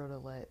Pharaoh to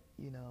let,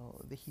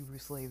 the Hebrew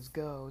slaves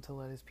go, to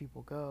let his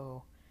people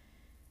go,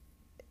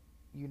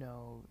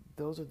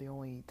 those are the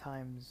only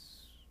times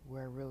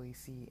where I really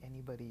see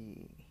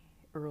anybody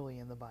early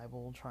in the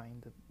Bible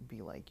trying to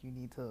be like, you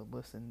need to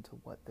listen to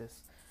what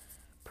this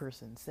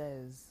person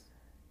says,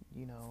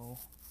 you know.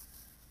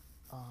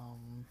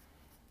 Um,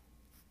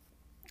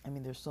 I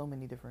mean, there's so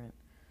many different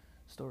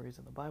stories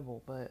in the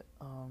Bible, but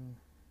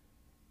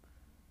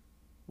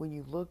when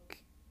you look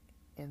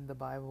in the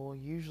Bible,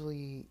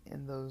 usually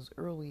in those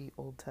early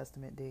Old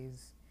Testament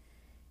days,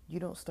 you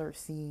don't start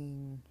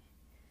seeing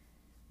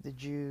the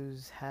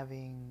Jews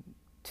having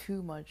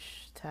too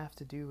much to have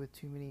to do with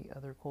too many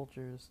other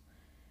cultures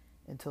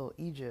until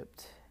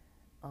Egypt.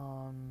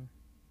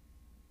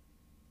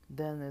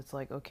 Then it's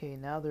like, okay,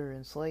 now they're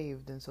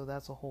enslaved, and so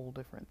that's a whole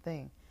different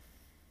thing.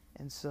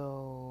 And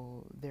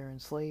so they're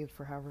enslaved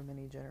for however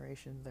many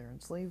generations they're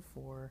enslaved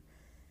for,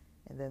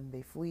 and then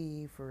they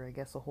flee for, I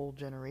guess, a whole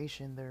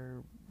generation. They're,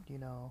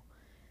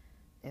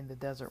 in the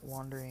desert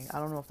wandering. I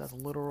don't know if that's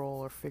literal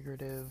or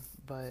figurative,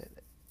 but,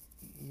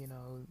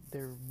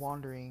 they're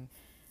wandering.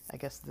 I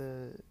guess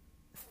the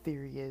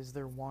theory is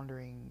they're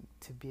wandering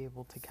to be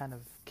able to kind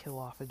of kill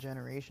off a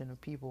generation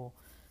of people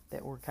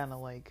that were kind of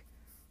like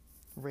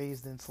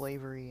raised in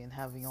slavery and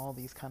having all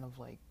these kind of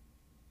like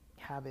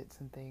habits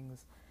and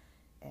things,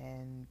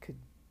 and could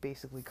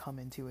basically come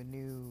into a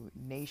new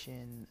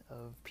nation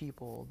of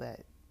people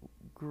that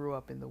grew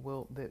up in the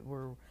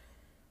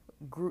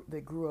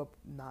that grew up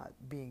not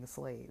being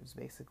slaves,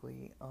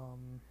 basically.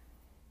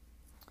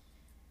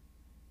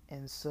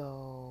 And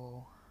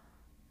so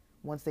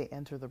once they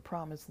enter the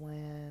promised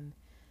land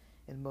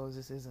and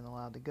Moses isn't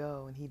allowed to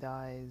go and he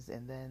dies,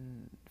 and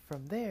then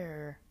from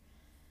there,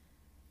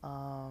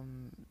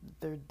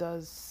 there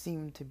does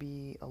seem to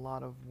be a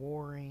lot of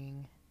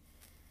warring,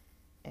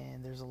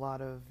 and there's a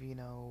lot of,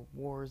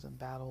 wars and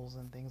battles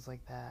and things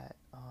like that.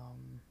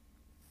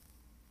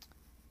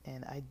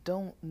 And I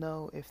don't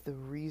know if the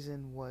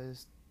reason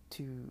was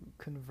to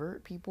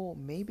convert people.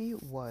 Maybe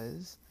it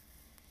was,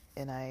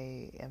 and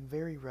I am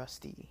very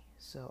rusty,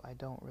 so I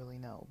don't really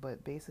know.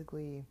 But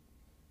basically,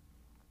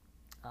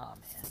 oh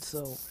man,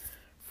 so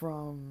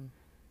from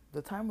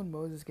the time when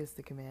Moses gets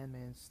the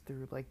commandments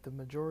through like the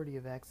majority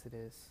of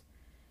Exodus,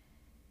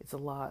 it's a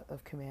lot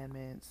of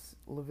commandments.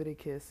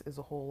 Leviticus is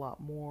a whole lot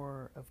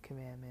more of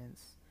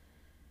commandments.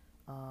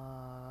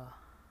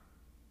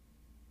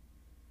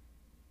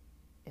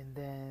 And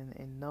then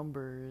in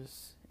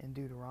Numbers and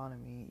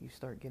Deuteronomy, you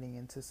start getting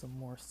into some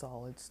more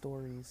solid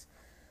stories.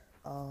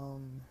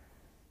 But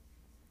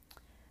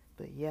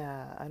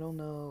yeah, I don't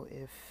know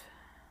if,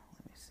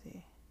 let me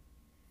see.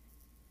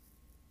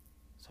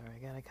 Sorry, I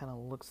gotta kind of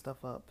look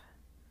stuff up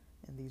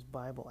in these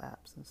Bible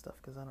apps and stuff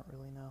because I don't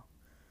really know.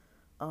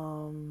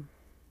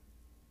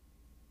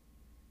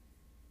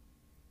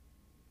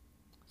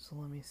 So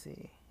let me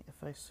see.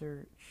 If I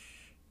search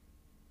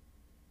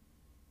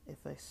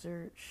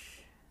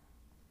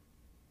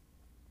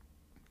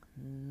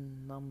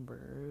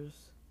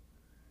Numbers,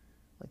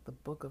 like the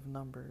book of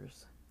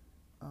Numbers,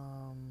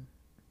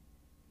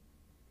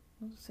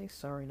 let's say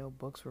sorry, no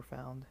books were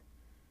found.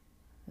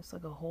 It's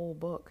like a whole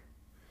book.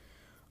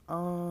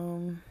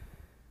 Oh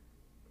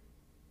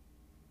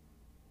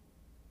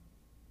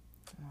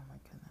my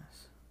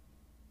goodness.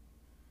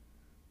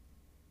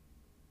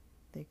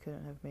 They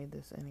couldn't have made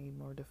this any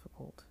more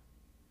difficult.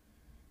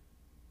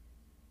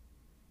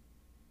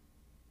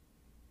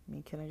 I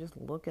mean, can I just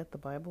look at the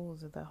Bible?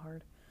 Is it that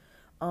hard?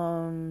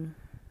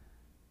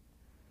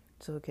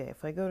 So okay,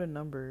 if I go to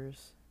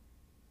Numbers,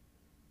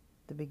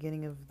 the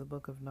beginning of the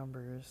book of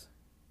Numbers,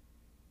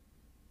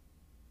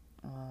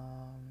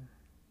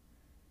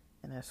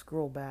 and I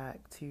scroll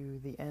back to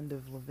the end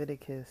of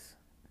Leviticus,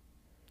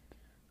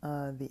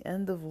 the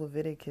end of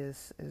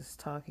Leviticus is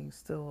talking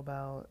still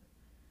about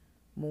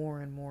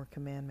more and more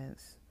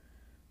commandments.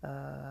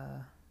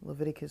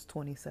 Leviticus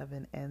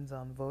 27 ends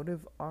on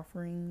votive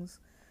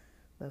offerings.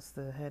 That's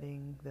the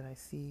heading that I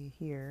see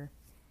here.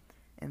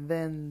 And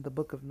then the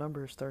book of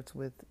Numbers starts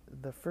with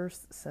the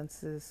first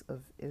census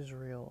of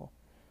Israel.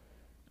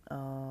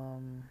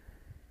 And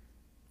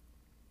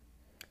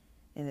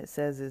it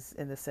says it's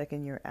in the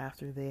second year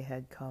after they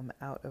had come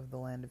out of the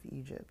land of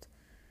Egypt.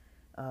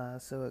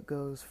 So it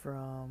goes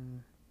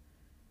from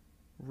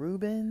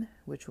Reuben,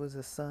 which was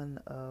a son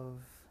of,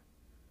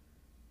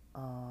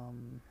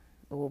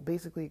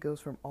 basically it goes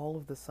from all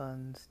of the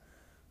sons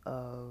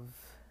of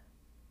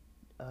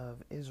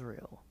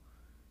Israel,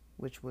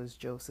 which was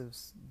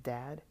Joseph's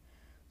dad.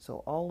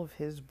 So all of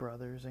his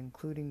brothers,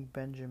 including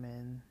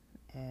Benjamin,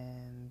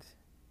 and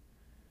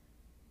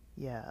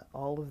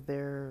all of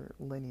their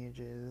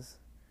lineages,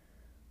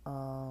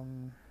 all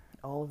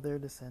of their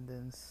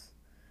descendants,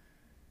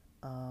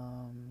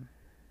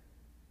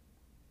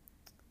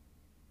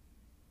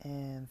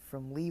 and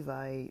from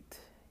Levite,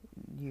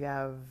 you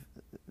have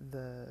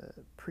the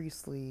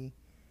priestly,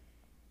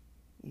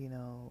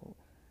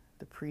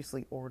 the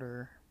priestly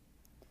order.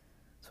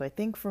 So I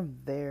think from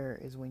there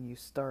is when you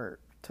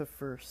start to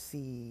first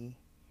see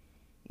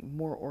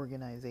more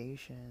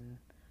organization,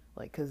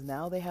 like, because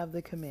now they have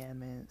the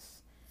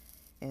commandments,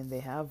 and they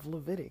have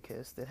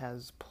Leviticus that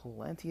has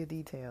plenty of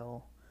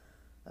detail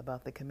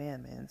about the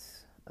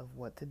commandments of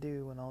what to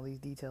do and all these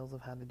details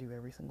of how to do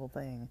every single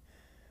thing.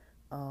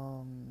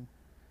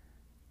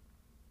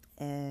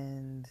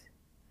 And,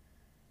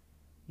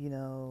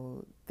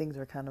 things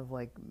are kind of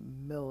like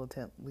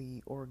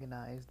militantly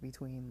organized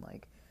between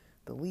like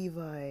the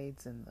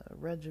Levites and the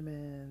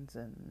regiments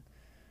and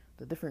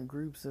the different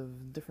groups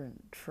of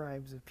different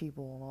tribes of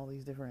people and all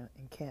these different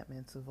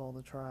encampments of all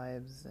the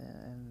tribes,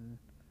 and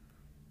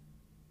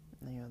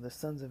the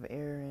sons of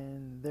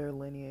Aaron, their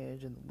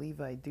lineage, and the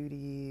Levite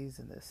duties,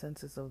 and the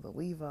census of the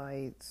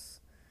Levites.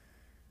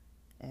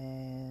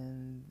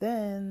 And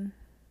then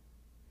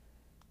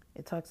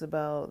it talks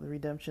about the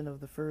redemption of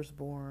the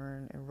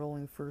firstborn,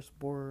 enrolling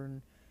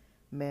firstborn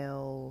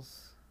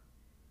males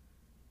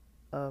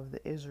of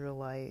the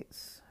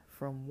Israelites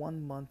from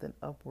 1 month and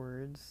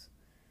upwards,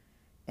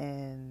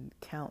 and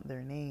count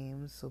their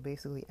names. So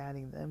basically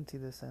adding them to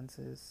the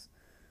census,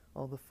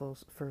 all the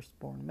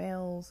firstborn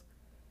males.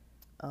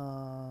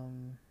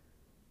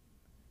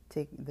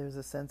 There's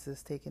a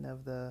census taken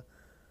of the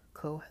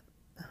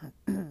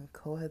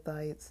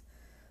Kohathites,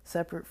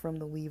 separate from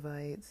the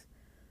Levites,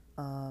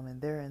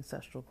 and their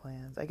ancestral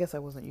clans. I guess I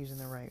wasn't using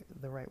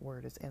the right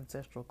word. It's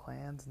ancestral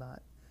clans,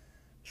 not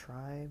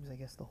tribes. I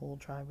guess the whole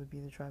tribe would be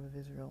the tribe of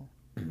Israel.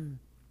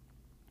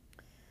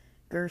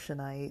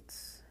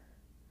 Gershonites,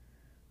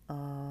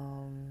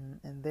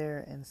 and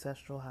their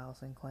ancestral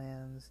house and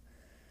clans.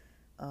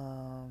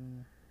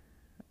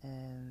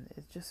 And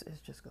it's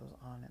it just goes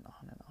on and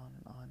on and on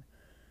and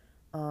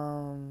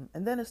on.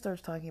 And then it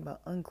starts talking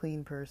about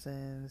unclean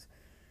persons,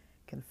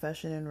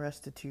 confession and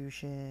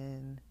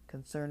restitution,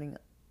 concerning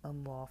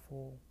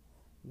unlawful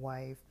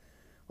wife,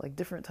 like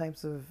different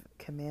types of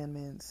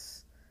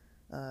commandments,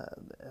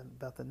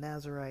 about the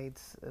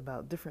Nazarites,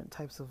 about different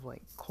types of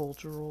like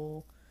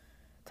cultural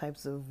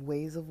types of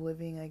ways of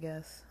living, I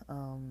guess,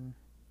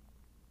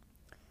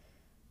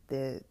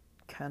 that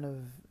kind of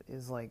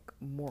is like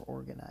more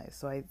organized.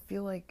 So I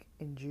feel like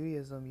in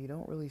Judaism, you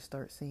don't really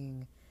start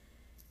seeing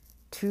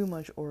too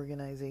much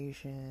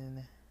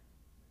organization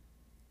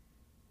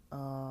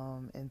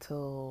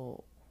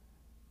until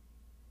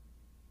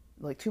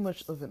like too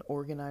much of an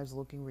organized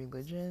looking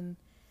religion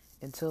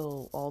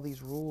until all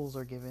these rules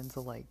are given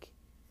to like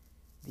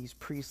these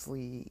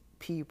priestly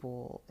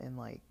people, and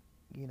like,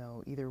 you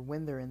know, either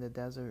when they're in the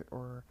desert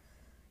or,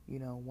 you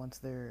know, once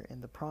they're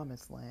in the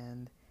promised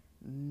land,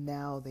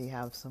 now they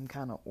have some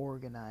kind of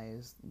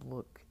organized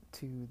look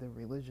to the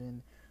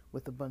religion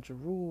with a bunch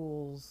of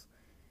rules,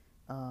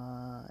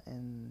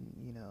 and,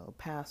 you know,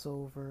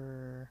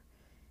 Passover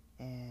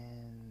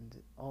and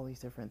all these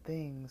different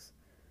things.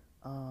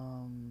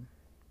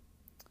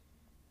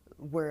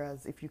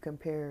 Whereas if you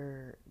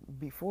compare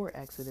before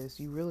Exodus,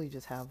 you really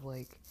just have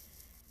like,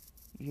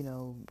 you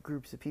know,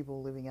 groups of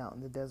people living out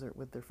in the desert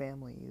with their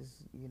families.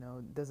 You know,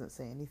 it doesn't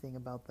say anything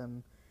about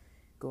them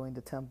going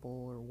to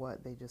temple or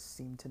what. They just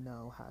seem to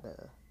know how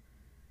to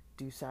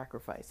do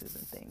sacrifices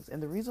and things.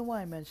 And the reason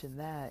why I mention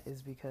that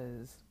is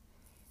because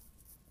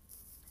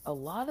a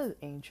lot of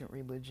ancient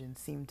religions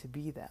seem to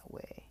be that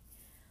way.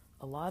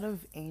 A lot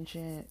of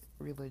ancient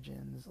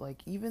religions, like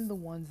even the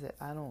ones that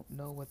I don't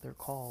know what they're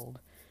called,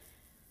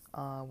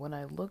 when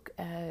I look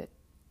at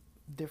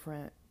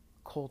different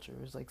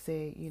cultures, like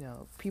say, you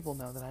know, people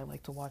know that I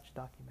like to watch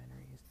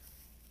documentaries.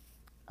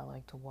 I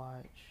like to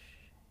watch,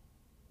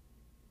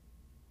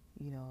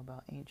 you know,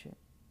 about ancient.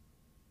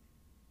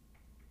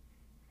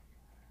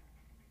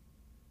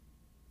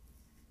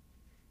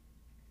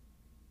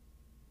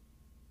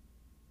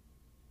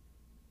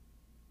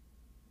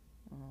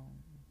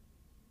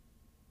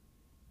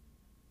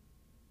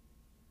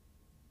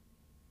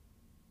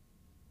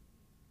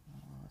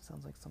 It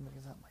sounds like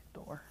somebody's at my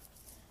door.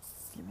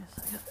 Give me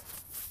a second.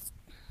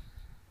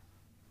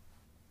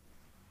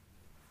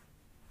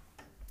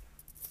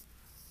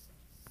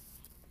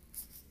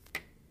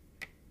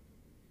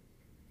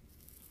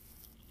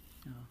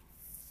 Oh,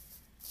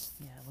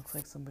 yeah, it looks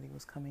like somebody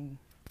was coming,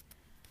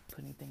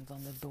 putting things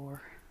on the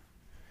door.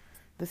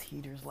 This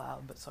heater's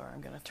loud, but sorry,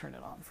 I'm gonna turn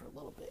it on for a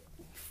little bit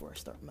before I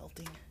start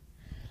melting.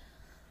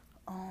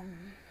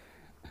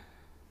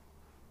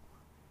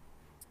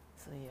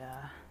 So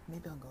yeah,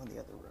 maybe I'll go in the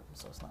other room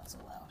so it's not so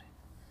loud.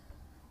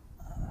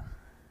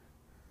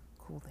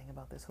 Cool thing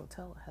about this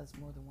hotel, it has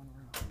more than one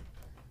room.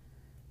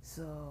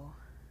 So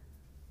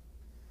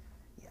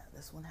yeah,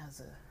 this one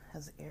has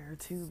air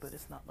too, but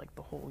it's not like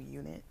the whole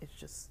unit. It's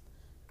just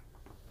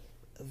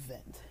a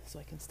vent, so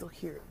I can still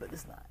hear it, but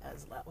it's not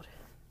as loud.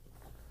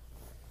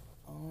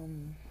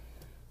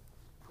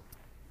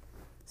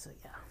 So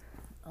yeah.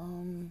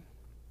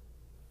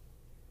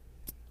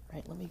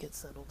 Right, let me get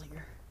settled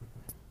here.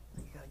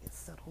 You gotta get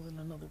settled in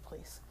another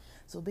place.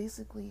 So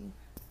basically,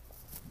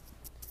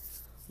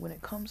 when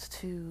it comes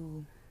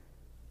to,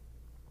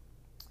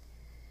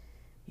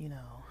 you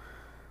know,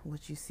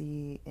 what you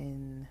see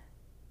in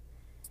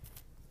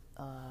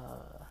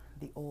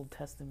the Old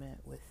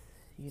Testament with,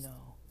 you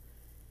know,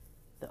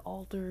 the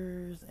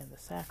altars and the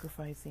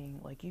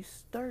sacrificing, like you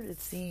started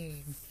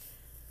seeing,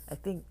 I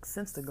think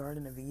since the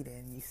Garden of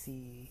Eden, you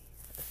see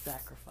a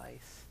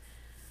sacrifice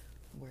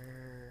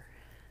where,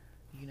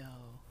 you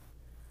know,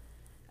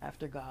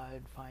 after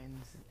God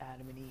finds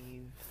Adam and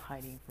Eve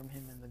hiding from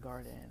him in the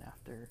garden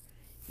after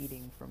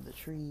eating from the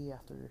tree,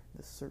 after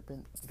the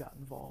serpent got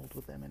involved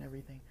with them and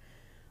everything,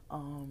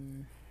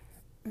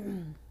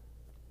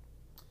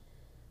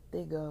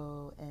 they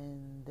go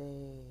and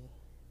they,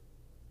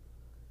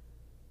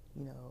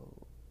 you know,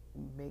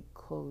 make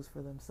clothes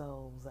for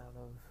themselves out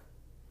of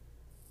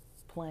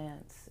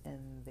plants,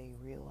 and they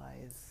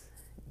realize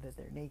that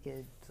they're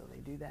naked, so they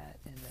do that,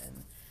 and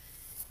then,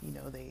 you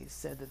know, they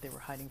said that they were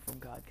hiding from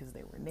God because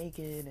they were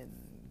naked, and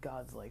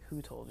God's like,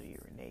 who told you you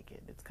were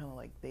naked? It's kind of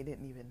like they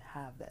didn't even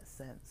have that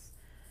sense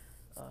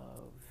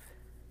of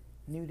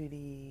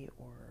nudity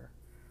or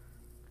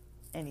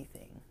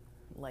anything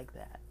like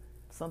that.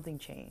 Something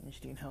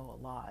changed, you know,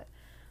 a lot,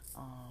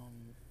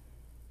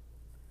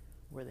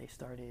 where they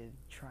started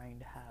trying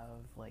to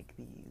have like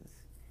these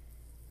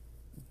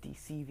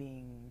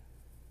deceiving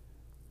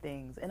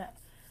things. And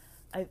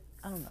I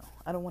don't know.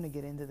 I don't want to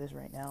get into this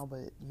right now,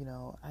 but, you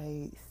know,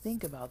 I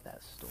think about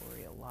that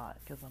story a lot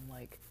because I'm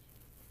like,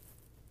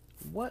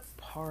 what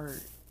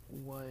part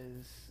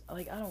was,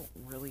 like, I don't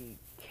really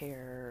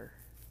care,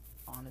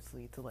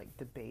 honestly, to, like,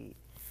 debate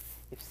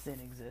if sin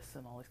exists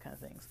and all these kind of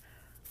things.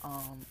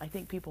 I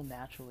think people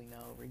naturally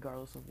know,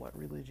 regardless of what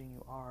religion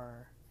you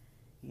are,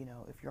 you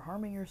know, if you're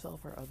harming yourself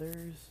or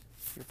others,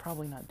 you're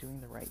probably not doing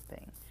the right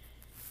thing.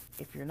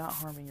 If you're not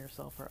harming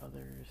yourself or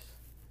others,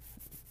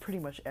 pretty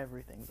much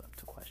everything's up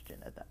to question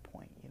at that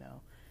point, you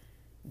know.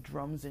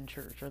 Drums in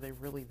church, are they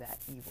really that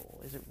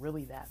evil? Is it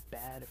really that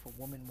bad if a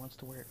woman wants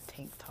to wear a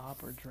tank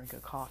top or drink a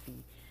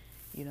coffee?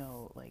 You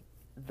know, like,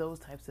 those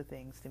types of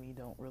things to me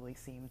don't really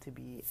seem to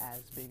be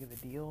as big of a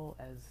deal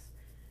as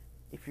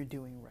if you're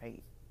doing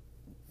right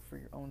for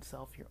your own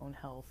self, your own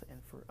health,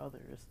 and for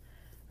others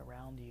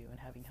around you, and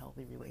having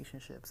healthy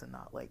relationships, and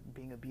not like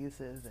being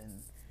abusive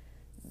and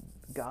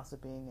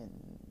gossiping and,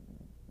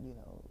 you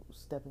know,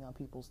 stepping on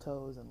people's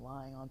toes and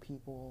lying on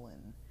people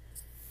and,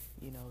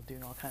 you know,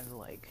 doing all kinds of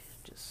like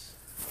just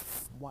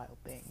wild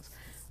things.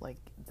 Like,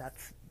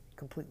 that's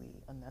completely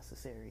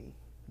unnecessary.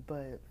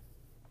 But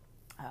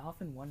I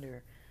often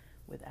wonder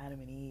with Adam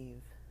and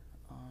Eve,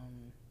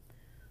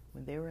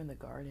 when they were in the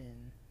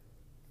garden,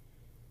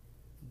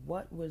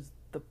 what was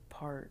the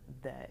part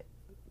that,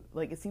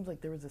 like, it seems like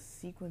there was a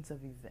sequence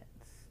of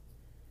events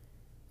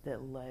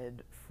that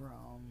led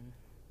from,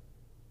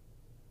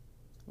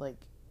 like,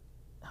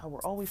 how we're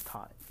always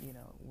taught, you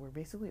know, we're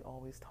basically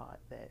always taught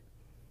that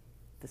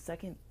the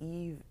second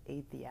Eve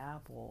ate the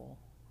apple,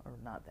 or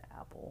not the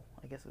apple,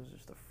 I guess it was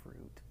just a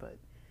fruit, but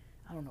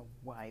I don't know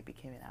why it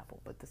became an apple,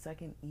 but the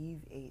second Eve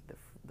ate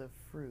the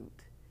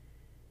fruit,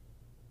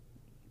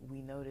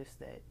 we notice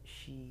that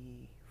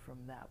she, from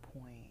that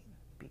point,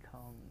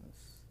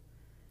 becomes,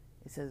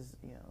 it says,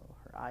 you know,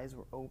 her eyes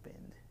were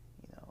opened,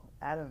 you know,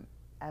 Adam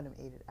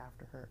ate it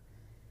after her,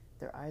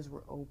 their eyes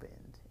were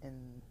opened,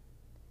 and,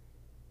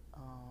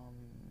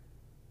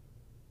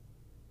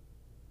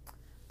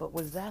 but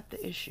was that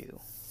the issue,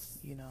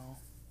 you know?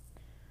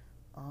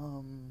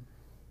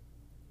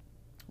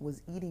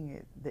 Was eating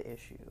it the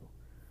issue?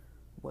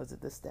 Was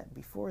it the step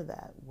before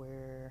that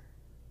where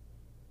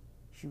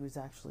she was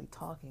actually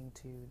talking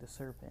to the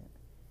serpent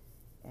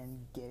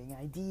and getting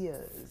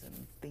ideas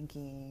and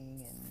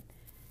thinking and,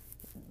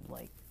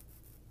 like,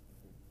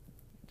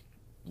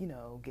 you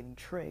know, getting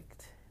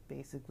tricked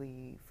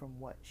basically from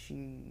what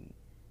she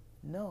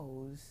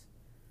knows,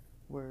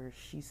 where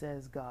she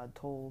says God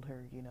told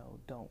her, you know,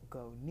 don't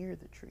go near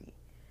the tree.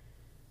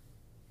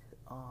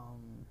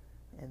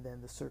 And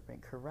then the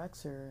serpent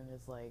corrects her and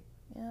is like,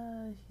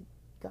 yeah,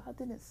 God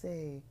didn't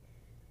say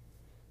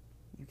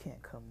you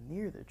can't come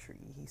near the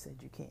tree. He said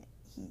you can't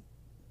eat,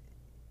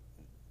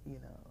 you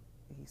know,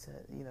 he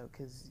said, you know,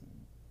 because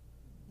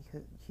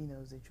he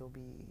knows that you'll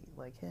be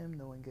like him,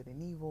 knowing good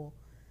and evil.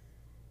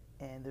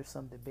 And there's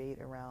some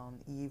debate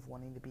around Eve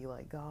wanting to be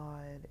like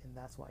God, and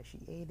that's why she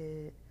ate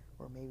it.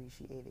 Or maybe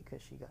she ate it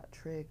because she got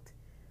tricked.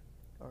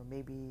 Or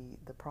maybe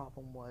the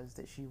problem was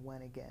that she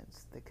went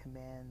against the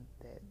command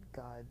that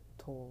God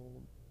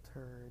told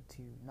her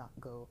to not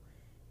go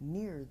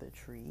near the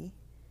tree.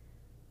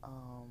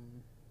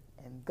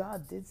 And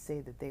God did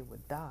say that they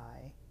would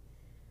die.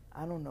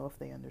 I don't know if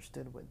they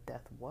understood what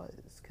death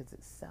was, because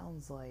it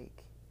sounds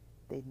like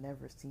they'd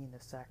never seen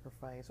a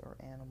sacrifice or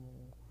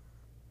animal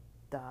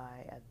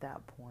die at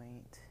that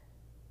point.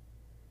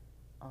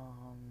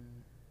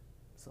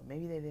 So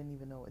maybe they didn't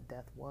even know what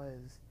death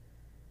was.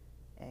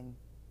 And,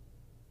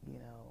 you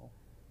know,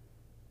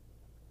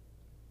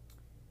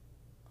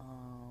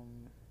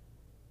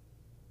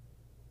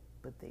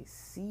 but they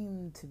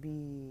seem to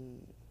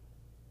be,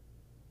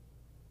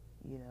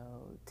 you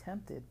know,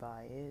 tempted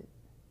by it.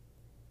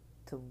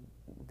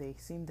 They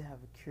seem to have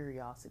a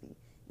curiosity,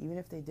 even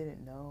if they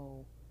didn't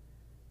know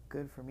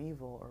good from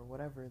evil or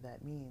whatever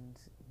that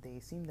means. They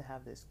seem to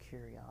have this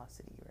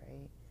curiosity,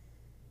 right?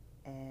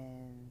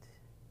 And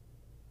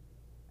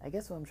I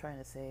guess what I'm trying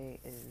to say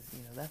is, you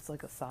know, that's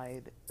like a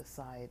side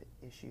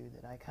issue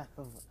that I kind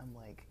of, I'm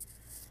like,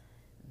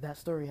 that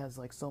story has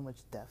like so much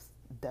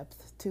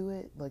depth to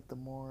it. Like, the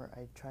more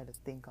I try to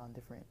think on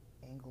different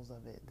angles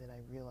of it, that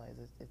I realize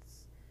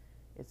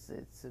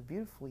it's a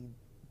beautifully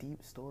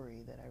deep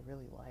story that I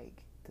really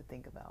like to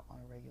think about on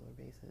a regular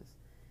basis,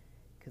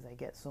 because I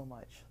get so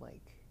much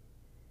like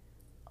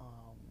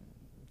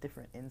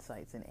different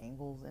insights and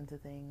angles into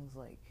things,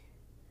 like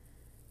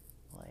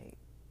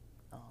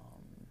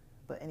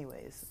but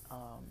anyways,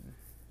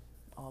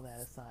 all that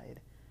aside,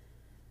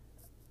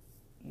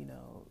 you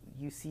know,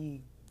 you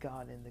see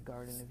God in the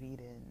Garden of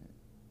Eden,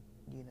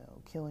 you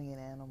know, killing an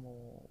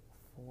animal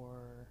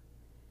for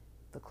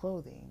the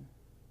clothing.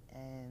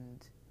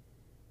 And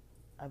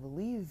I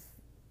believe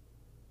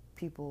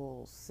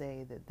people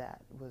say that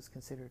that was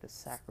considered a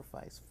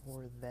sacrifice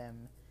for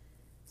them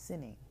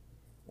sinning,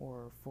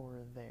 or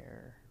for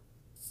their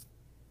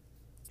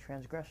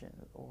transgression,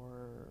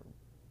 or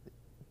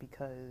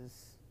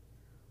because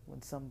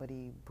when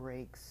somebody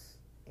breaks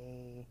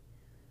a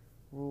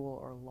rule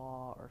or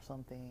law or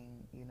something,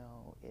 you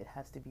know, it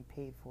has to be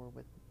paid for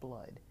with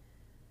blood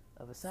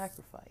of a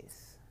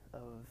sacrifice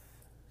of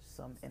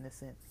some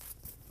innocent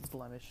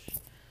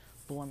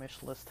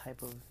blemishless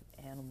type of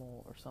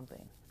animal or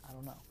something. I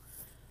don't know.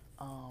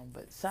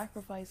 But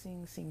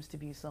sacrificing seems to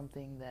be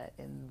something that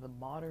in the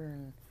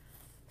modern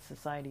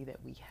society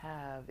that we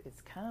have, it's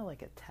kind of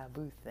like a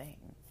taboo thing.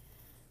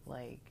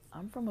 Like,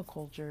 I'm from a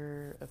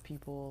culture of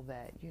people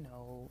that, you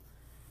know,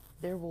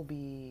 there will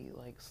be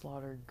like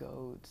slaughtered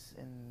goats,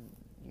 and,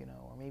 you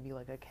know, or maybe maybe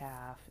like a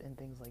calf and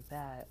things like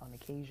that on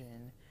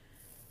occasion,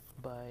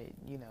 but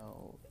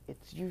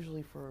it's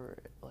usually for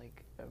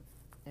like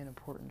an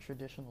important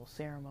traditional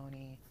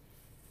ceremony,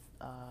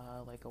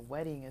 like a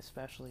wedding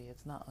especially.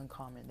 It's not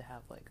uncommon to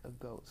have like a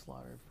goat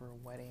slaughtered for a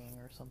wedding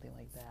or something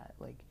like that.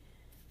 Like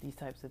these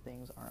types of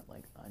things aren't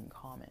like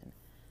uncommon.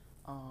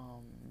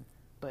 um,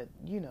 but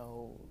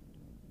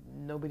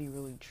nobody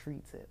really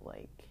treats it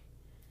like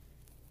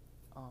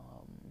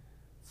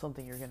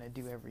something you're gonna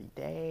do every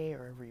day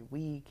or every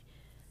week.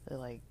 They're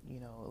like,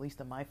 at least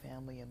in my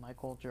family and my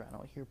culture, I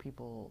don't hear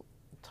people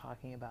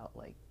talking about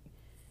like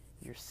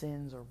your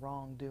sins or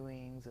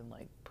wrongdoings and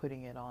like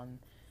putting it on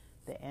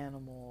the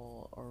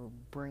animal, or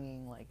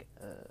bringing like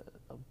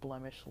a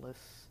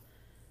blemishless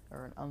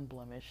or an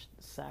unblemished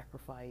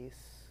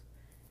sacrifice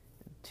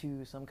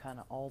to some kind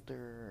of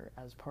altar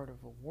as part of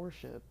a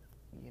worship,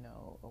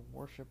 a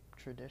worship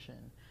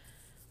tradition.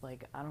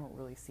 Like, I don't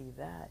really see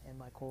that in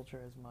my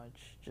culture as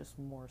much, just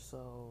more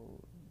so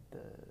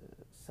the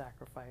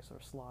sacrifice or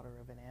slaughter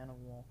of an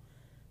animal.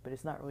 But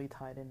it's not really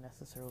tied in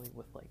necessarily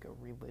with like a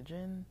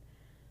religion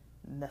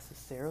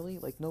necessarily.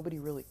 Like, nobody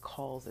really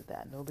calls it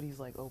that. Nobody's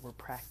like, oh, we're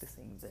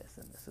practicing this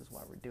and this is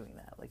why we're doing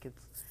that. Like,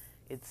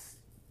 it's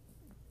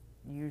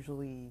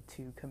usually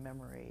to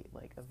commemorate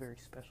like a very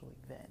special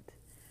event.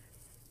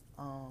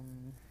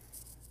 um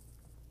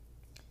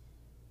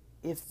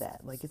if that,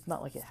 like, it's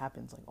not like it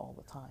happens like all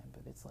the time,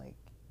 but it's like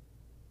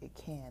it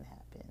can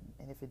happen,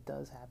 and if it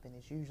does happen,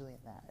 it's usually in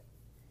that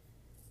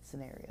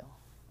scenario.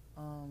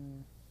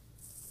 um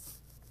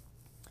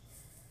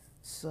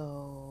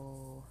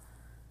so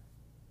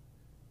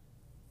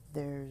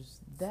there's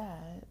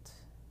that.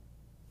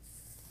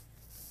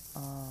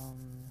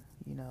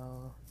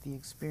 The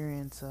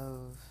experience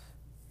of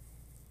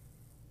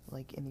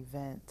like an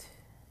event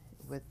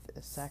with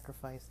a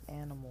sacrificed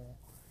animal.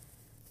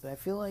 But I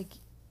feel like,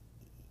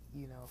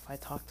 if I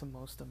talk to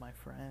most of my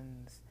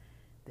friends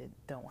that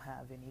don't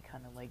have any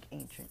kind of like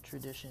ancient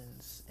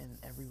traditions, and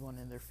everyone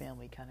in their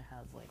family kind of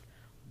has like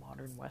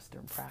modern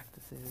Western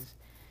practices,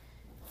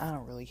 I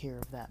don't really hear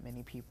of that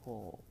many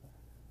people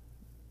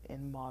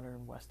in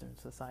modern Western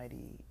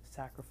society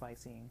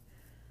sacrificing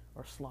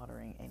or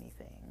slaughtering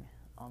anything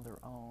on their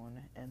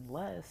own,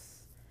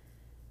 unless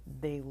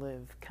they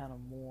live kind of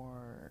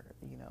more,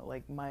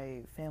 like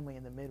my family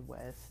in the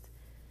Midwest,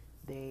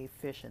 they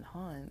fish and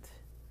hunt.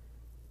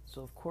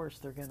 So of course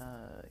they're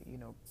gonna,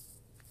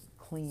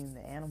 clean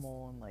the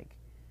animal and like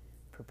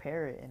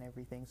prepare it and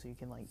everything so you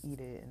can like eat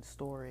it and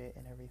store it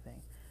and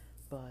everything.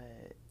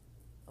 But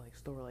like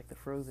store like the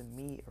frozen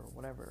meat or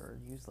whatever, or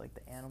use like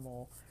the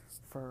animal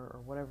fur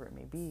or whatever it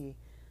may be.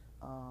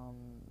 Um,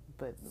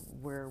 but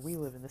where we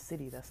live in the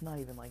city, that's not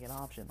even like an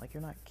option. Like,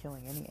 you're not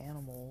killing any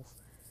animals.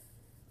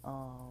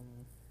 Um,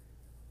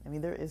 I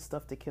mean, there is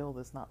stuff to kill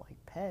that's not like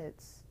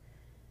pets,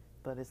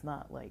 but it's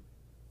not like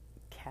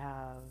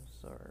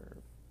calves or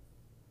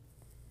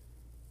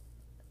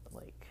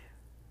like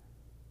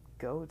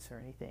goats or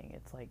anything.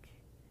 It's like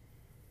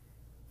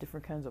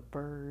different kinds of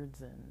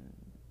birds and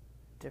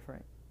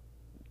different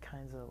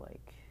kinds of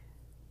like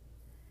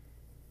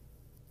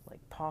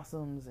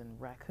possums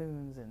and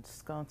raccoons and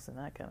skunks and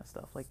that kind of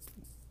stuff. Like,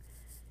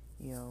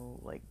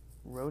 like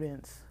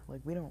rodents.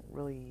 Like, we don't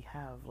really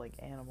have like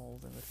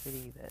animals in the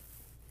city that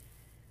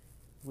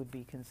would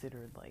be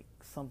considered like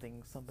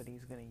something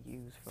somebody's gonna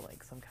use for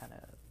like some kind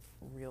of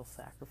real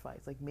sacrifice.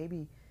 Like,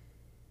 maybe,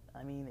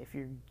 I mean, if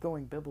you're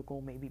going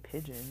biblical, maybe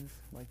pigeons.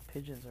 Like,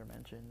 pigeons are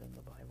mentioned in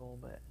the Bible,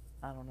 but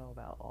I don't know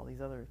about all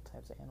these other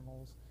types of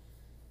animals.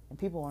 And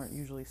people aren't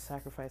usually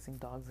sacrificing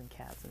dogs and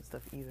cats and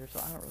stuff either,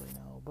 so I don't really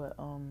know. But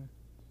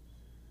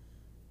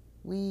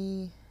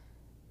we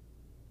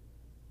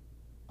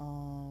I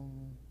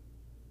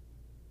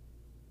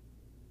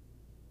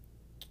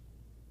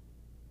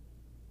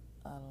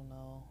don't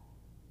know.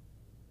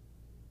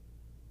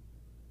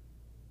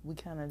 We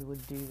kind of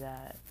would do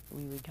that.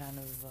 We would kind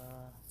of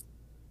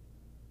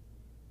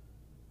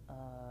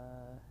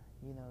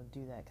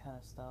do that kind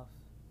of stuff.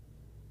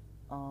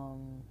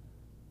 Um,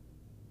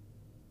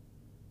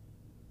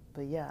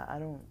 but yeah, I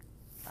don't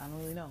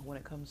really know when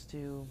it comes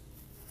to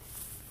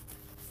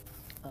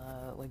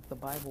like the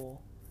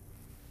Bible.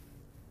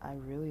 I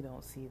really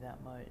don't see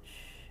that much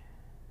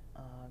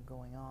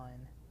going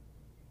on.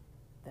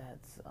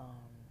 That's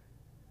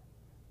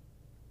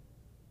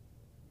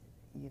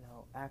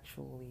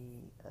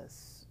actually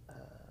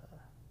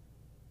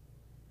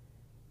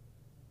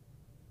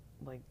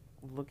like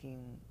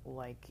looking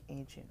like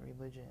ancient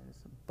religions.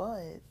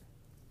 But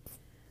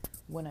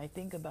when I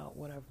think about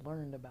what I've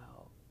learned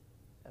about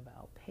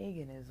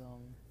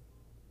paganism,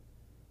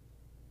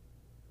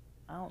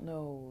 I don't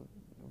know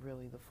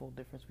really the full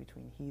difference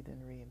between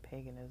heathenry and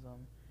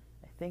paganism.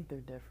 I think they're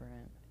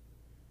different.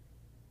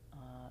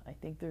 I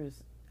think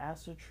there's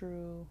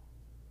asatru,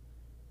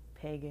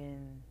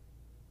 pagan,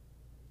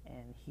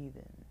 and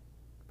heathen,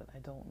 but I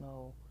don't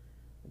know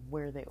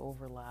where they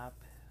overlap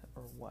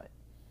or what.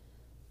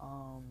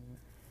 Um,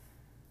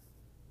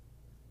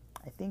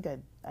 I think I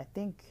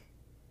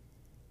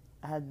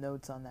had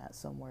notes on that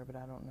somewhere, but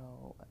I don't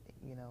know,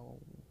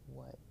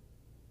 what,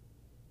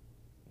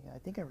 yeah, I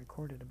think I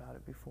recorded about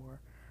it before,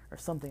 or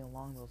something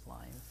along those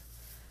lines,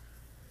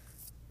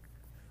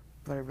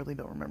 but I really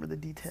don't remember the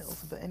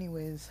details. But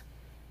anyways,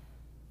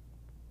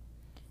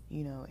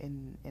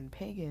 in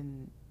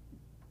pagan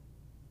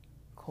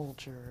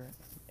culture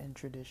and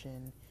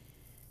tradition,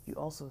 you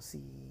also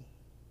see,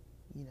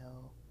 you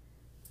know,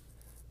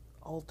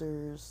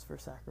 altars for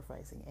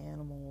sacrificing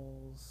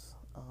animals,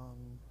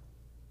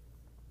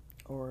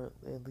 or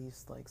at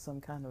least like some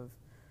kind of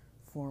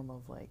form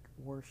of like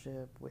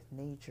worship with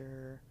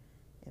nature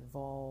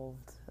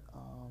involved.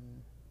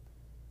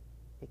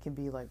 It can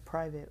be like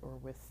private or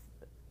with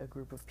a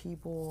group of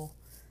people.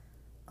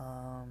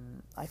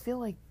 I feel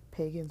like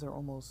pagans are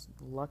almost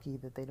lucky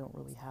that they don't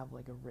really have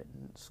like a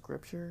written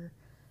scripture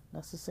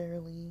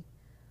necessarily.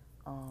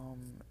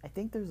 I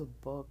think there's a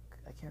book,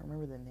 I can't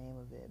remember the name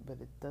of it, but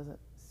it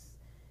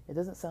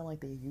doesn't sound like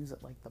they use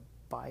it like the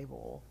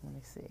Bible. Let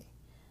me see.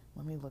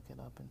 Let me look it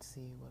up and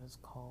see what it's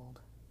called.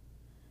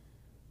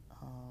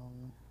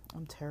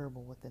 I'm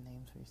terrible with the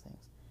names for these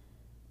things.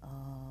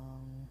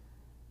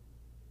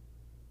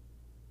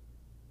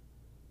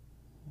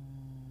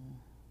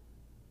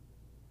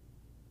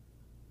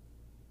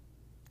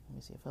 Let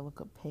me see if I look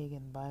up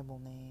pagan Bible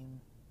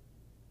name.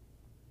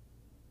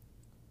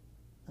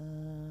 I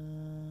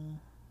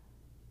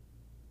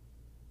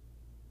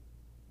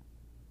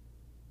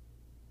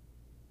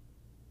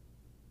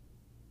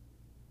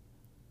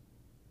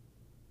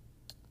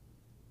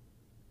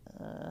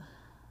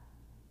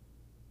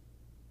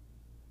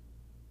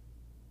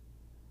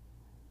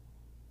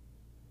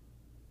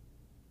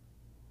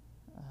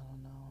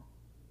don't know.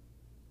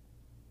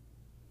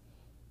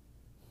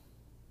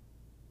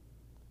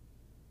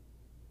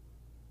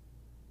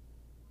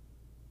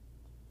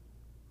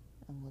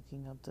 I'm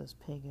looking up, does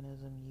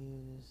paganism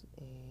use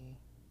a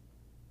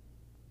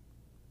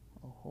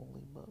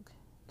holy book?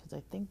 Because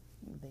I think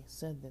they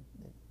said that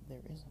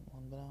there isn't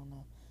one, but I don't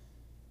know.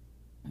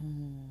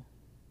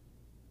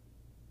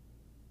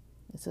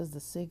 It says the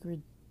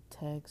sacred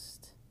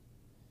text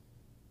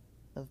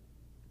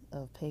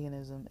of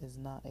paganism is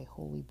not a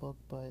holy book,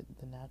 but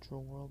the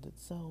natural world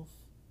itself.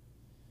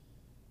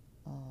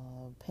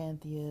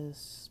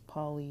 Pantheists,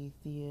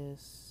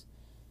 polytheists,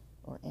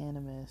 or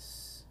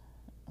animists,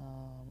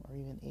 or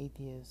even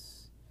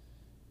atheists,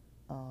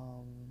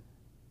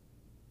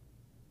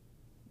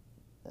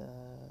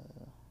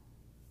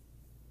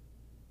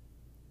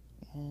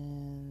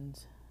 and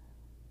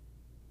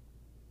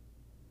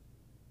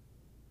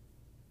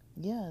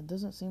yeah, it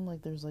doesn't seem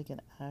like there's like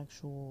an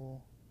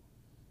actual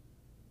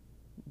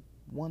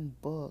one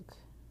book.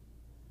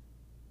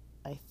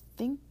 I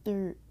think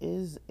there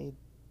is a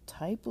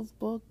type of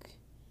book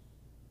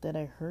that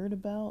I heard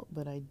about,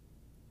 but I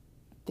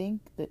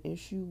think the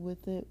issue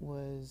with it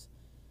was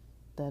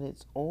that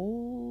it's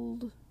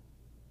old.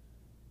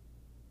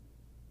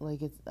 Like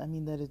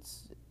that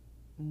it's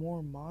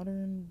more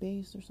modern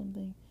based or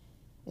something.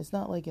 It's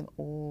not like an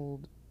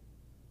old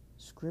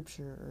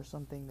scripture or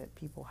something that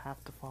people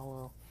have to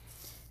follow.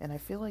 And I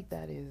feel like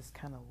that is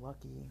kind of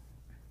lucky,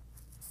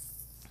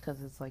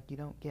 because it's like you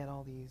don't get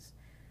all these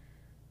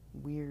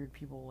weird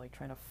people like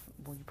trying to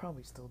well, you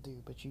probably still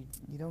do, but you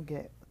don't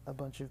get a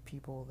bunch of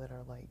people that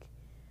are like,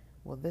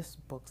 well, this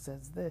book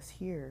says this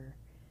here,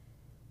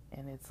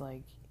 and it's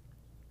like,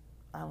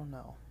 I don't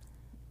know,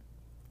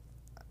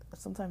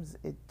 sometimes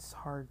it's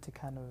hard to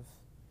kind of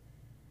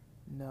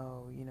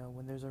know,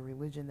 when there's a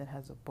religion that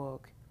has a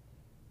book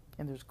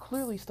and there's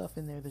clearly stuff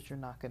in there that you're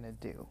not going to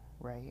do,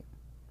 right?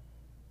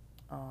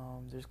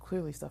 There's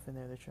clearly stuff in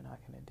there that you're not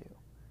going to do.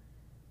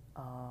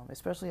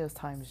 Especially as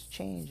times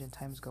change and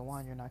times go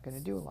on, you're not going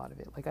to do a lot of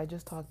it. Like I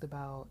just talked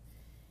about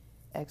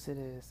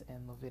Exodus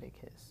and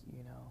Leviticus,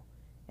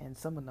 and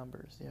some of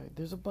Numbers.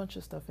 There's a bunch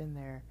of stuff in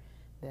there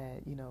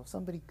that, if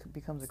somebody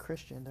becomes a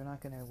Christian, they're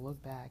not going to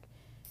look back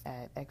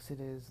at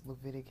Exodus,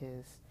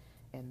 Leviticus,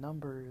 and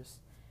Numbers,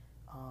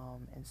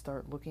 and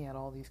start looking at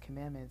all these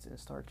commandments and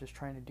start just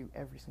trying to do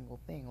every single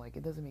thing. Like,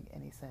 it doesn't make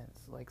any sense.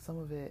 Like, some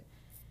of it,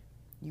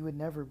 you would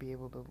never be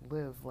able to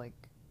live like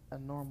a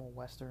normal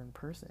Western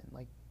person.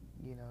 Like,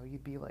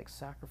 you'd be like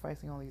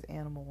sacrificing all these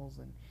animals,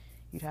 and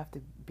you'd have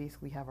to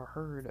basically have a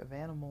herd of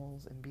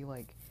animals and be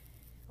like,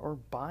 or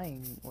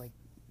buying like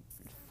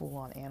full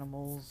on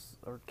animals,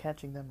 or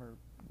catching them, or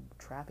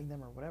trapping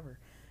them, or whatever.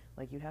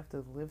 Like, you'd have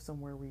to live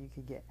somewhere where you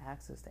could get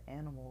access to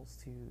animals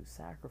to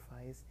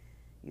sacrifice.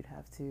 You'd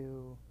have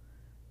to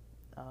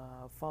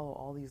follow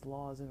all these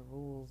laws and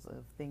rules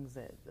of things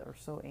that are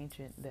so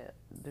ancient that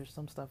there's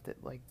some stuff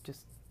that like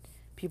just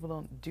people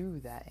don't do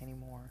that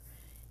anymore,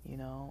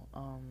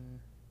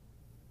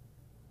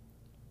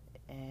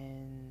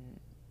 and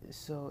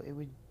so it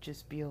would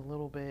just be a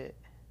little bit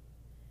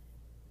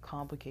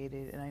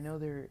complicated. And I know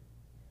there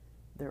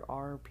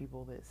are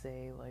people that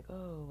say like,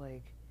 oh,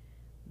 like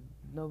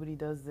nobody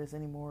does this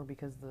anymore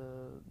because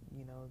the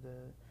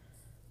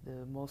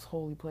most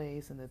holy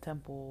place and the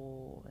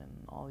temple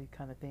and all these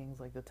kind of things,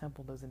 like the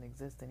temple doesn't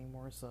exist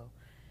anymore, so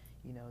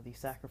these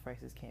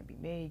sacrifices can't be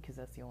made because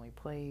that's the only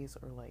place.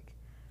 Or like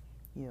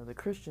the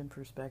Christian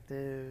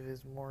perspective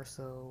is more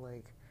so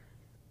like,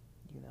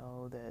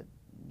 that,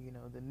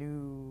 the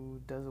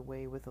new does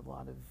away with a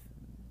lot of,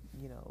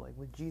 like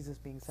with Jesus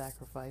being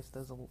sacrificed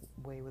does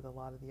away with a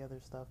lot of the other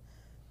stuff,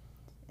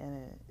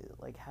 and it,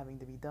 like having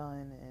to be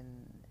done,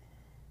 and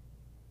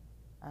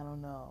I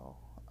don't know.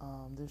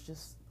 There's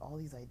just all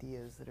these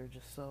ideas that are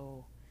just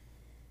so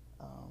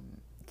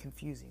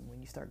confusing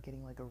when you start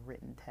getting like a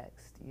written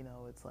text.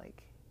 It's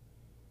like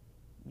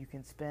you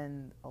can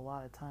spend a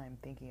lot of time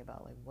thinking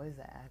about like what does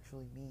that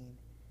actually mean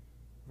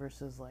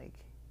versus like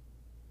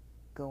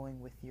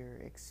going with your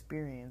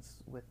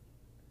experience with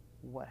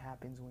what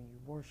happens when you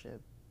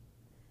worship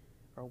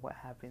or what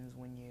happens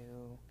when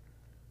you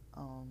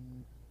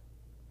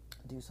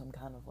do some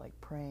kind of like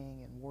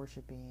praying and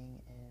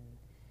worshiping and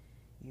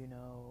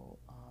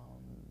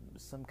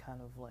some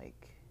kind of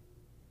like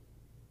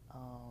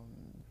um,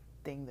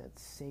 thing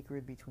that's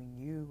sacred between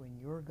you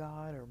and your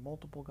God or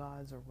multiple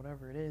gods or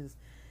whatever it is,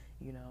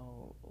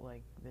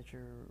 like that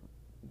you're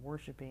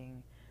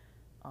worshiping,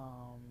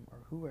 or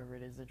whoever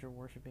it is that you're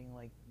worshiping,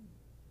 like,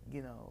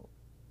 you know,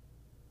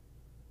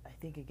 I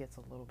think it gets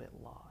a little bit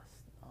lost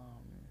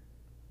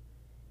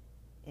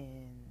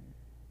in,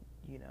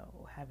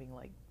 having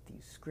like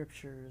these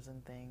scriptures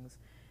and things,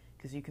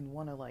 because you can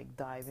want to like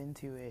dive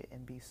into it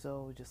and be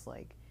so just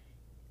like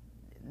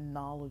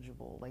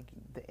knowledgeable, like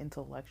the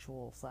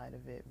intellectual side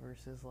of it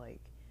versus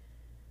like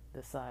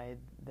the side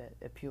that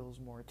appeals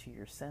more to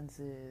your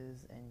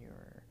senses and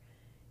your,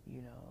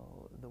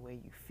 the way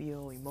you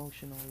feel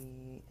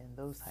emotionally and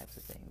those types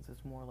of things.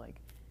 It's more like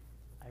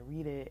I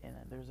read it and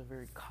there's a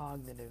very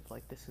cognitive,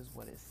 like this is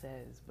what it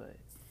says, but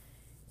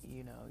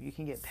you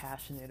can get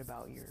passionate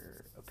about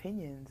your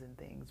opinions and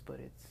things, but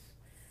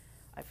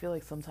I feel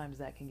like sometimes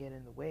that can get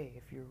in the way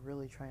if you're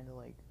really trying to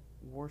like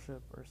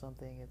worship or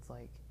something. It's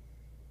like,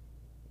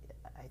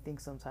 I think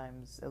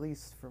sometimes, at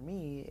least for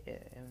me,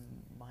 in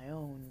my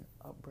own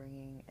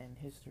upbringing and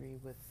history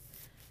with,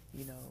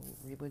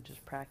 religious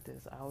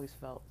practice, I always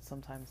felt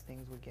sometimes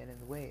things would get in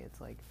the way. It's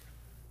like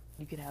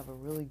you could have a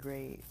really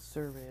great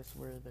service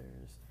where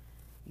there's,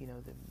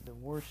 the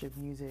worship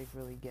music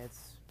really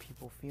gets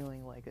people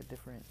feeling like a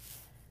different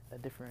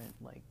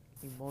like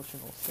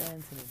emotional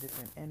sense and a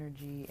different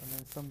energy, and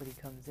then somebody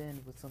comes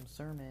in with some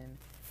sermon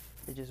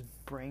that just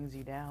brings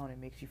you down and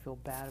makes you feel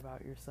bad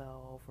about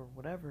yourself or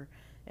whatever,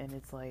 and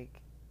it's like,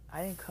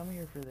 I didn't come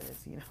here for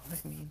this, you know what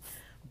I mean?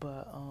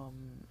 But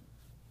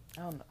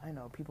I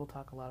know people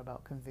talk a lot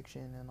about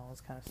conviction and all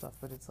this kind of stuff,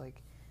 but it's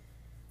like,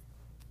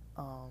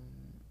 um,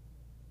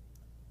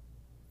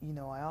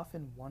 I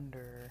often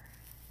wonder,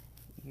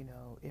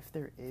 if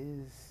there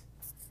is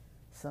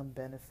some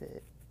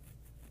benefit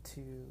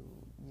to,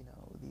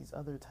 these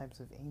other types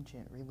of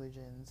ancient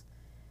religions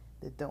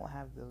that don't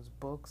have those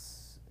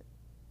books,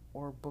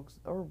 or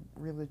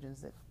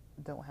religions that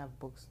don't have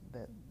books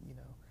that,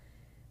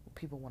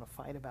 people want to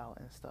fight about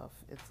and stuff.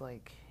 It's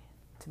like,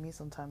 to me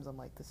sometimes I'm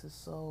like, this is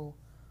so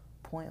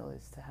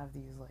pointless to have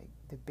these like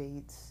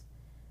debates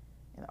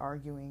and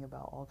arguing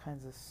about all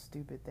kinds of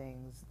stupid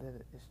things that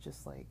it's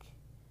just like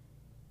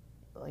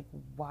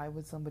why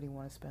would somebody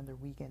want to spend their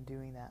weekend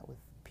doing that with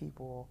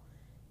people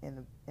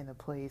in a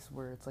place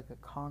where it's like a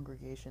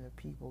congregation of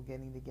people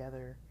getting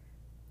together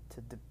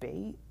to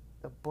debate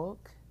a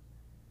book?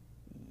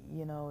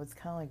 It's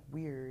kind of like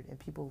weird, and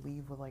people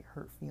leave with like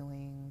hurt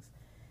feelings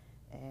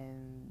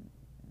and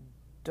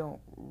don't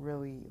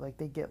really like,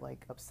 they get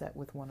like upset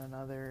with one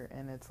another,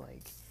 and it's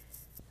like,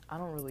 I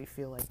don't really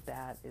feel like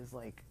that is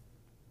like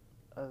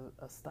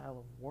a style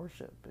of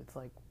worship. It's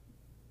like,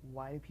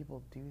 why do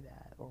people do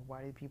that? Or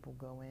why do people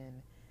go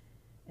in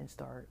and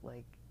start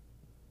like,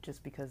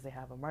 just because they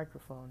have a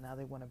microphone, now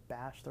they want to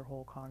bash their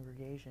whole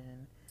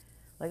congregation?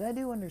 Like, I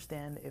do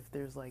understand if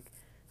there's like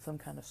some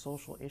kind of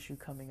social issue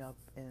coming up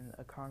in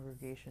a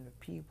congregation of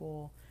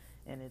people,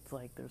 and it's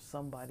like there's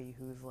somebody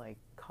who's like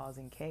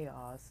causing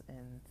chaos,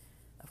 and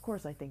of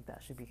course I think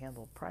that should be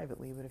handled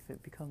privately. But if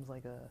it becomes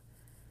like a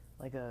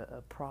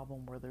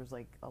problem where there's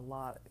like a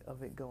lot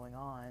of it going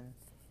on,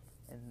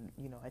 and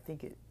I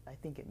think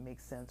it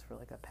makes sense for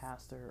like a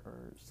pastor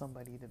or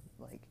somebody to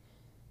like,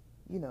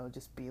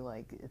 just be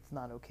like, it's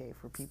not okay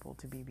for people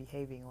to be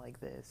behaving like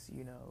this,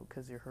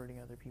 because you're hurting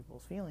other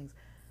people's feelings.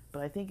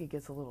 But I think it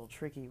gets a little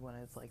tricky when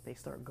it's like they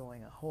start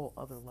going a whole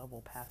other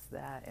level past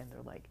that, and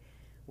they're like,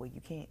 well,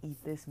 you can't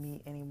eat this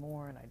meat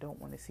anymore, and I don't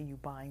want to see you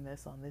buying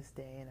this on this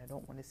day, and I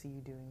don't want to see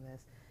you doing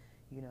this,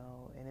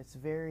 and it's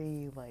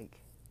very like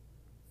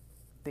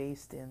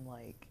based in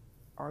like,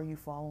 are you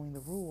following the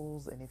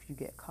rules? And if you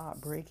get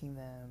caught breaking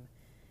them,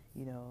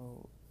 you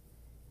know,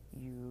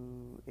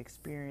 you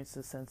experience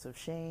a sense of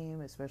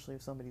shame, especially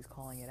if somebody's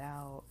calling it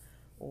out,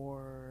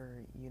 or,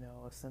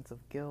 a sense of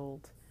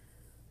guilt.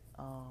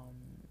 Um,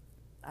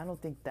 I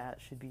don't think that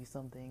should be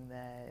something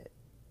that,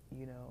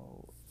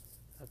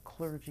 a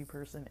clergy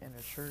person in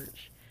a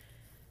church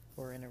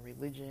or in a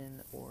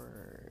religion,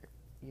 or,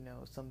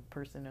 some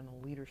person in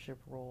a leadership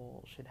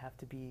role should have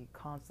to be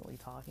constantly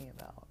talking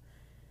about.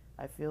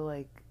 I feel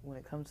like when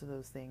it comes to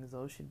those things,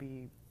 those should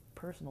be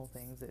personal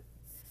things that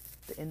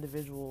the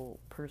individual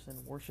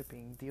person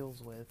worshiping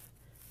deals with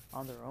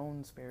on their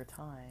own spare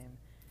time.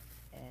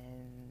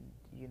 And,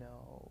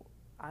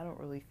 I don't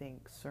really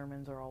think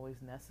sermons are always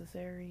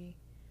necessary.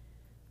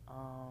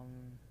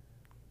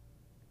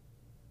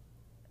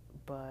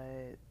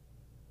 But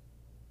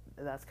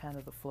that's kind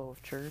of the flow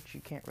of church.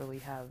 You can't really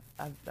have,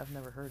 I've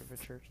never heard of a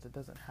church that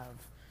doesn't have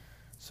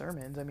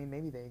sermons. I mean,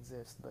 maybe they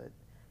exist, but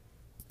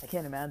I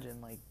can't imagine,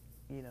 like,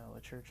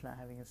 a church not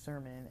having a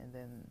sermon. And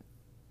then,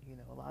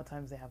 a lot of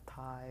times they have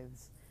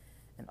tithes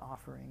and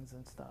offerings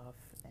and stuff.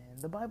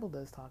 And the Bible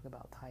does talk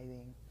about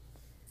tithing.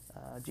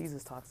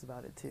 Jesus talks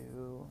about it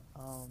too,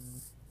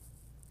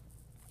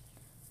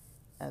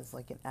 as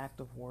like an act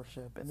of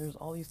worship. And there's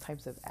all these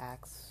types of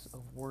acts of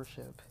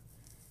worship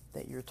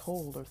that you're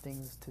told are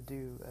things to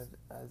do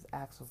as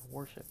acts of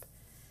worship.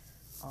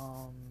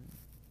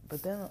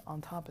 But then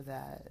on top of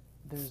that,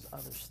 there's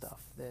other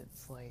stuff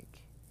that's like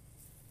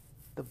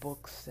the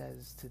book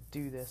says to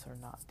do this or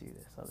not do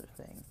this other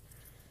thing.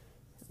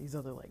 These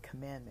other like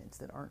commandments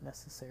that aren't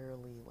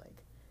necessarily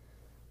like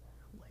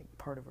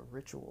part of a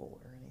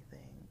ritual or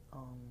anything.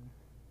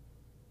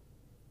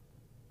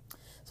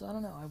 So I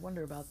don't know. I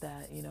wonder about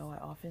that. I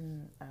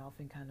often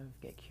kind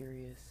of get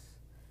curious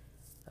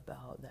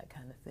about that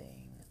kind of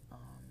thing.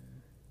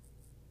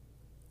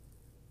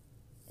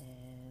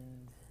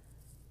 And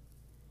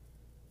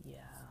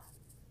yeah.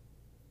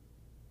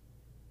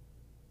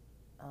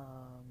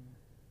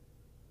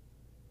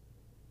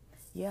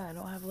 Yeah, I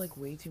don't have like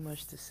way too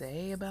much to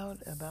say about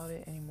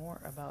it anymore,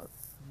 about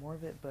more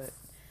of it, but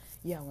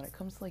yeah, when it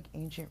comes to like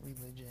ancient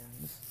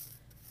religions,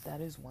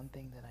 that is one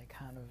thing that I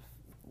kind of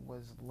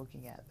was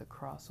looking at, the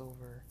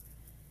crossover,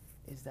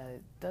 is that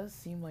it does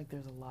seem like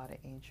there's a lot of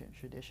ancient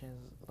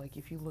traditions. Like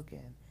if you look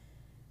in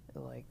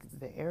like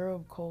the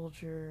Arab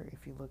culture,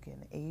 if you look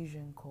in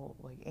Asian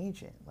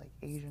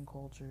Asian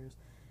cultures,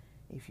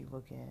 if you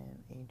look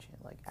in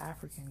ancient like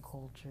African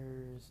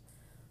cultures,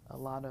 a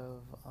lot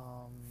of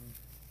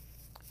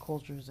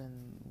cultures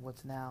in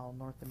what's now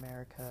North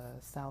America,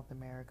 South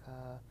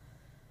America,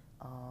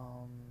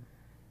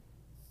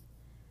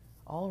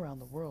 all around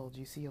the world,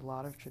 you see a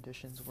lot of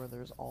traditions where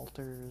there's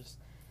altars,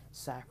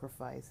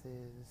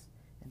 sacrifices,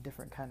 and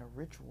different kind of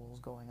rituals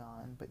going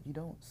on, but you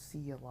don't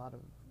see a lot of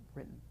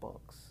written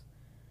books,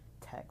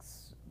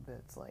 texts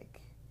that's like,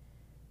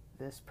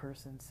 this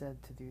person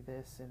said to do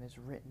this and it's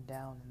written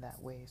down in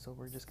that way, so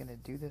we're just going to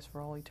do this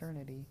for all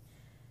eternity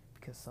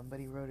because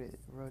somebody wrote it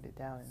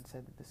down and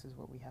said that this is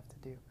what we have to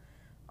do.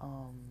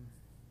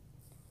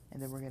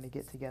 And then we're going to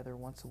get together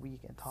once a week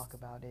and talk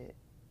about it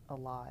a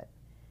lot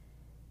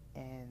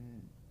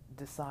and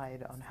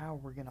decide on how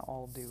we're going to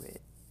all do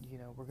it.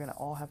 We're going to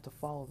all have to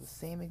follow the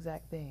same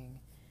exact thing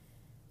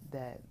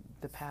that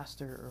the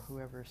pastor or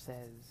whoever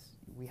says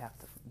we have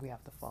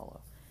to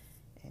follow.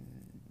 And,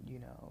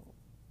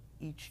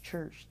 each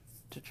church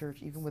to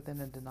church, even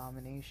within a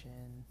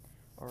denomination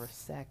or a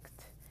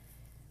sect,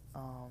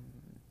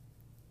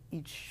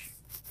 each,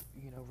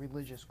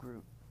 religious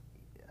group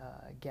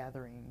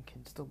gathering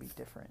can still be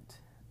different.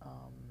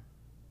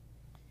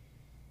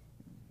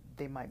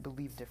 They might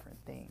believe different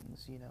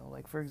things,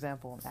 like for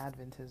example in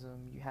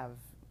Adventism you have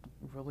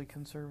really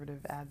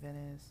conservative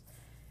Adventists,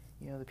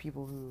 the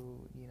people who,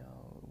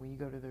 when you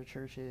go to their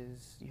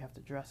churches you have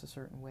to dress a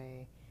certain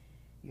way,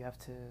 you have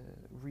to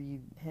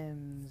read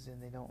hymns,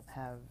 and they don't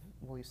have,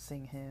 you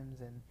sing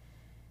hymns, and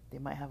they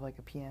might have like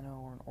a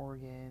piano or an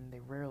organ, they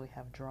rarely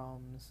have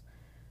drums.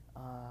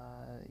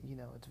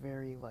 It's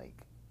very like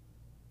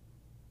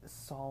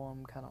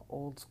solemn, kind of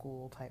old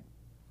school type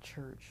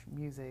church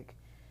music.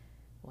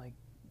 Like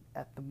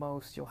at the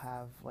most you'll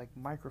have like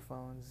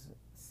microphones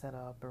set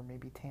up, or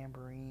maybe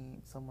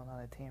someone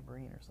on a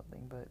tambourine or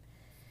something, but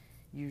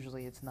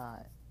usually it's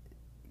not,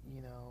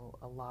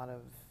 a lot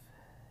of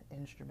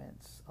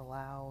instruments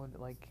allowed.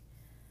 Like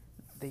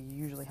they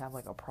usually have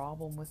like a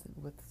problem with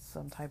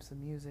some types of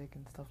music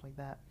and stuff like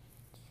that,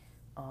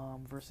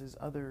 versus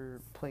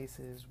other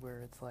places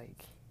where it's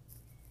like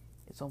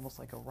it's almost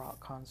like a rock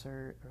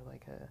concert or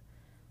like a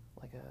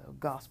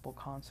gospel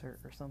concert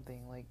or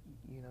something. Like,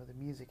 the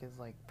music is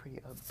like pretty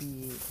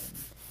upbeat,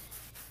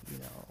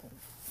 and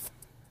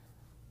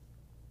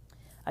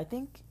I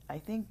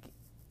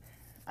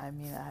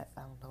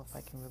don't know if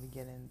I can really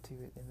get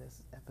into it in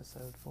this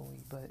episode fully,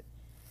 but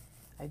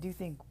I do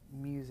think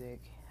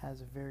music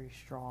has a very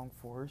strong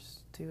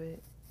force to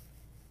it.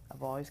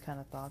 I've always kind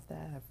of thought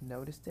that. I've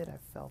noticed it.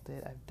 I've felt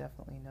it. I've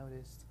definitely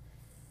noticed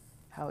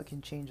how it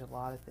can change a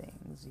lot of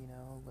things,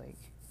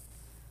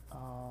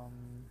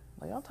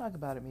 like I'll talk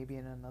about it maybe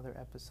in another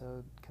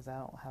episode, because I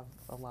don't have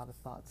a lot of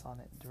thoughts on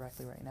it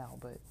directly right now,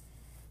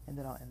 and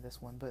then I'll end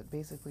this one. But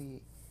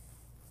basically,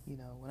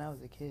 when I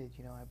was a kid,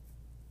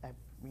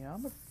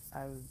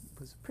 I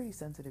was a pretty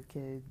sensitive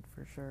kid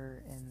for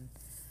sure, and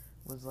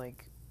was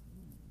like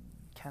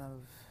kind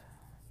of,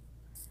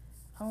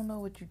 I don't know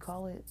what you'd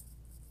call it,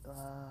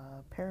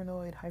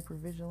 paranoid,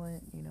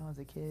 hypervigilant, as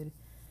a kid.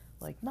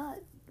 Like, not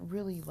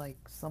really like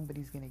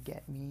somebody's gonna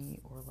get me,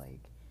 or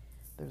like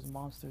there's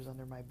monsters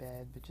under my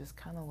bed, but just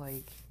kind of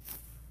like,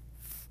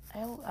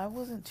 I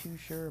wasn't too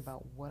sure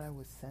about what I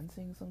was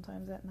sensing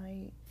sometimes at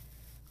night.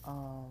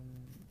 Um,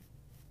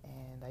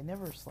 and I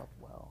never slept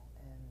well.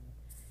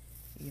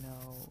 And,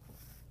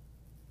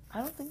 I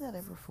don't think that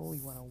ever fully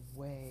went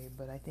away,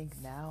 but I think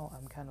now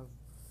I'm kind of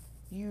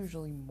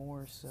usually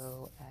more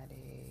so at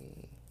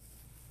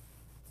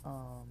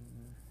um,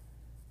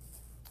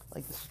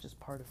 like this is just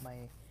part of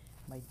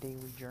my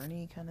daily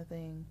journey kind of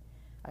thing.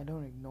 I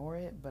don't ignore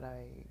it, but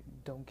I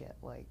don't get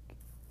like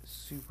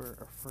super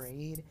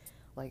afraid.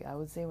 Like I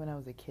would say when I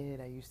was a kid,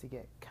 I used to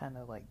get kind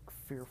of like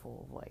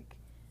fearful of like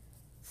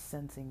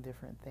sensing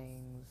different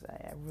things.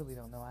 I really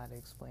don't know how to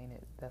explain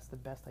it. That's the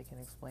best I can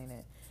explain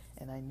it.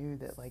 And I knew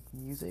that like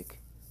music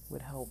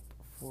would help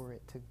for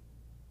it to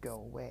go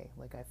away.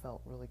 Like I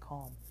felt really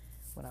calm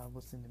when I would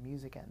listen to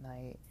music at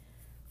night.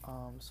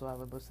 So I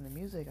would listen to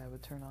music. I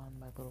would turn on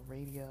my little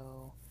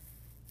radio.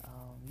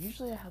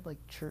 Usually I had like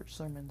church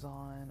sermons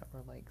on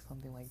or like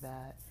something like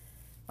that.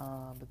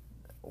 But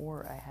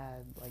or I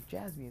had like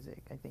jazz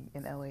music. I think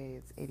in LA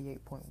it's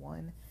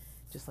 88.1,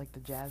 just like the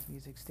jazz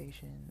music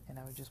station, and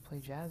I would just play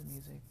jazz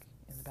music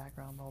in the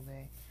background all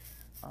day.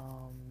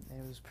 And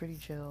it was pretty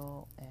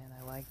chill, and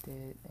I liked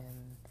it,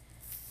 and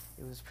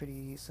it was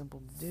pretty simple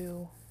to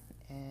do,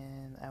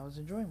 and I was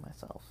enjoying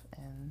myself.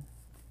 And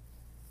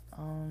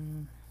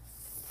um,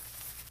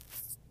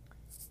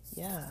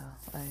 yeah,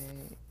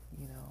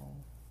 you know,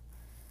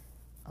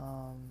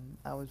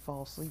 I would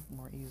fall asleep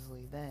more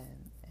easily then,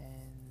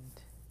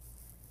 and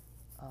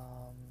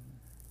um,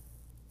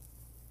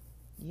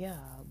 yeah,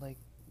 like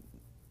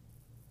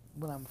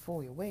when I'm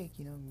fully awake,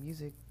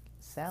 music,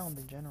 sound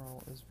in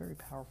general is very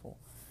powerful.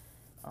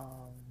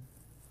 Um,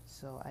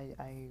 so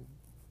I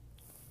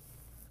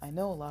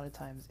know a lot of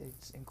times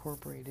it's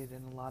incorporated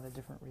in a lot of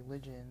different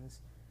religions,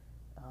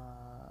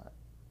 uh,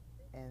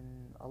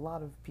 and a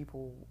lot of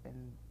people,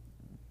 and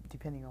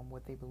depending on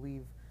what they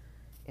believe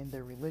in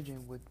their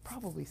religion, would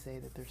probably say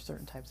that there's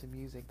certain types of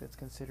music that's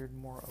considered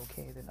more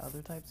okay than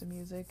other types of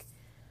music,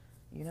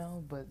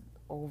 but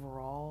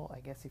overall, I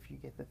guess if you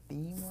get the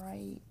theme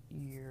right,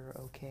 you're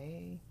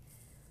okay.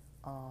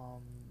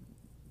 Um,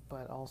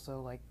 but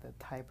also, like, the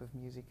type of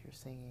music you're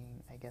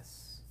singing, I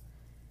guess,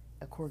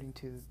 according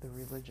to the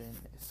religion,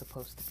 is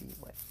supposed to be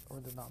like, or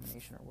the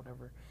denomination or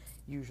whatever,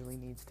 usually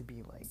needs to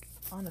be like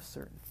on a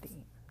certain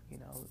theme. You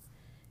know,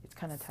 it's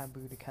kind of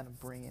taboo to kind of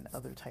bring in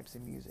other types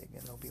of music,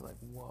 and they'll be like,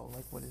 "Whoa,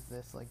 like what is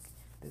this? Like,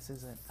 this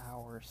isn't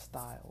our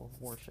style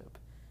of worship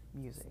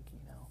music."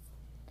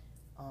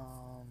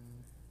 Um,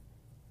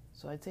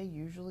 so I'd say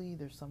usually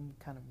there's some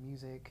kind of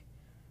music.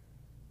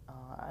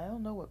 I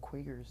don't know what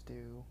Quakers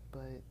do,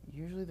 but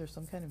usually there's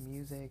some kind of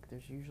music.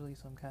 There's usually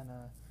some kind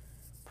of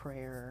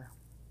prayer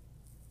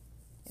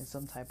and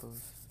some type of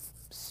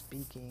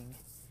speaking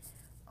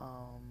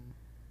um,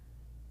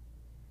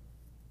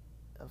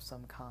 of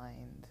some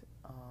kind.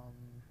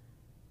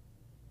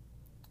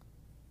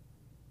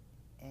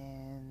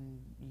 And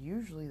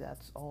usually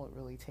that's all it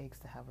really takes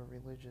to have a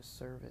religious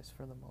service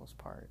for the most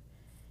part.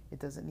 It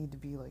doesn't need to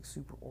be like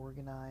super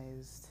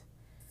organized.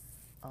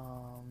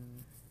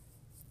 Um,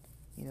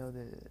 you know,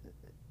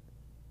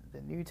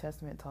 the New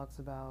Testament talks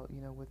about,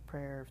 with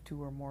prayer, if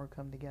two or more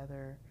come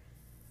together.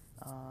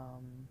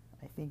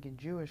 I think in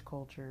Jewish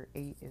culture,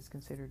 8 is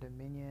considered a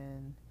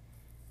minyan.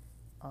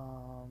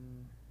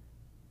 Um,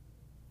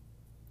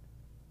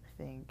 I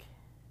think,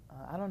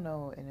 I don't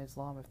know in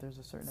Islam if there's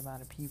a certain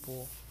amount of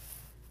people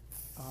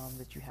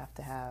that you have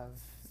to have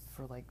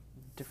for like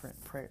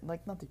different prayer,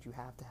 like not that you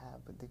have to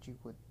have, but that you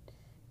would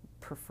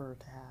prefer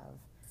to have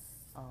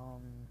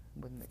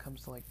when it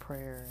comes to like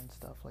prayer and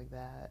stuff like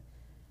that.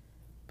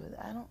 But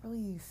I don't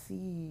really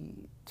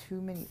see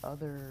too many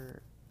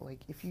other, like,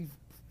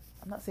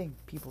 I'm not saying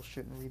people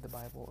shouldn't read the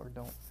Bible or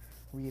don't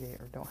read it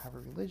or don't have a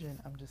religion.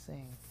 I'm just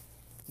saying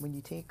when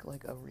you take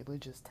like a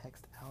religious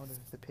text out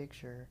of the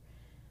picture,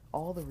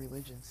 all the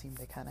religions seem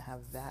to kind of have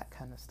that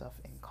kind of stuff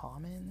in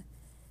common.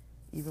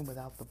 Even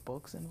without the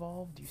books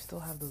involved, you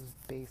still have those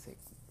basic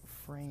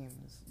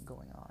frames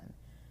going on.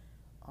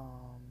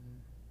 Um,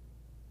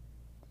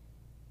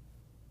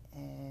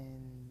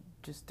 and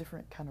just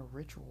different kind of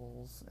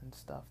rituals and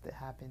stuff that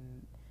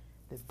happen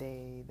the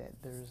day that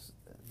there's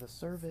the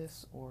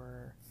service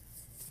or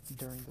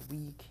during the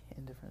week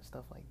and different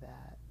stuff like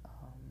that.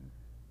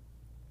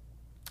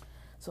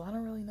 So I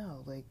don't really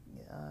know. Like,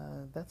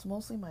 that's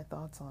mostly my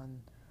thoughts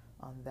on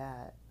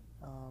that.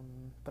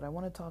 But I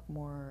want to talk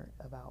more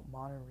about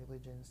modern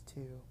religions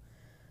too.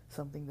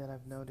 Something that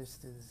I've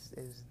noticed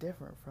is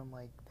different from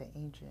like the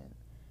ancient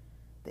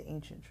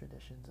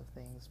traditions of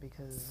things,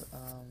 because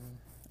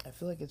I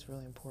feel like it's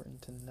really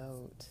important to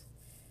note.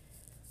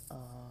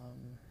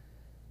 Um,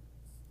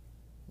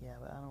 yeah,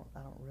 but I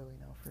don't really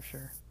know for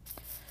sure.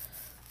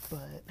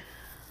 But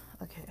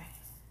okay,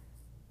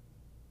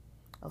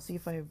 I'll see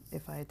if I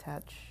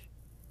attach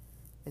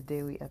a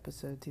daily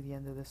episode to the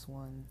end of this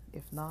one.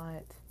 If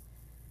not,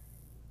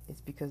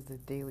 it's because the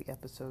daily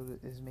episode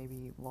is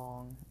maybe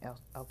long.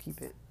 I'll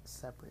keep it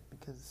separate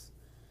because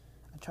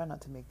I try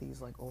not to make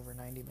these like over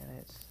 90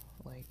 minutes.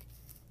 Like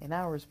an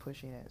hour is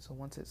pushing it. So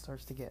once it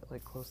starts to get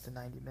like close to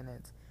 90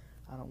 minutes,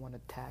 I don't want to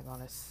tag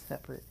on a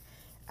separate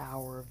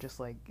hour of just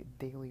like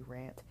daily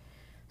rant.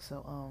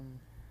 So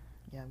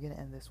yeah, I'm gonna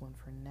end this one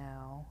for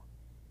now.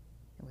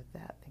 And with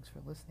that, thanks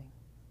for listening.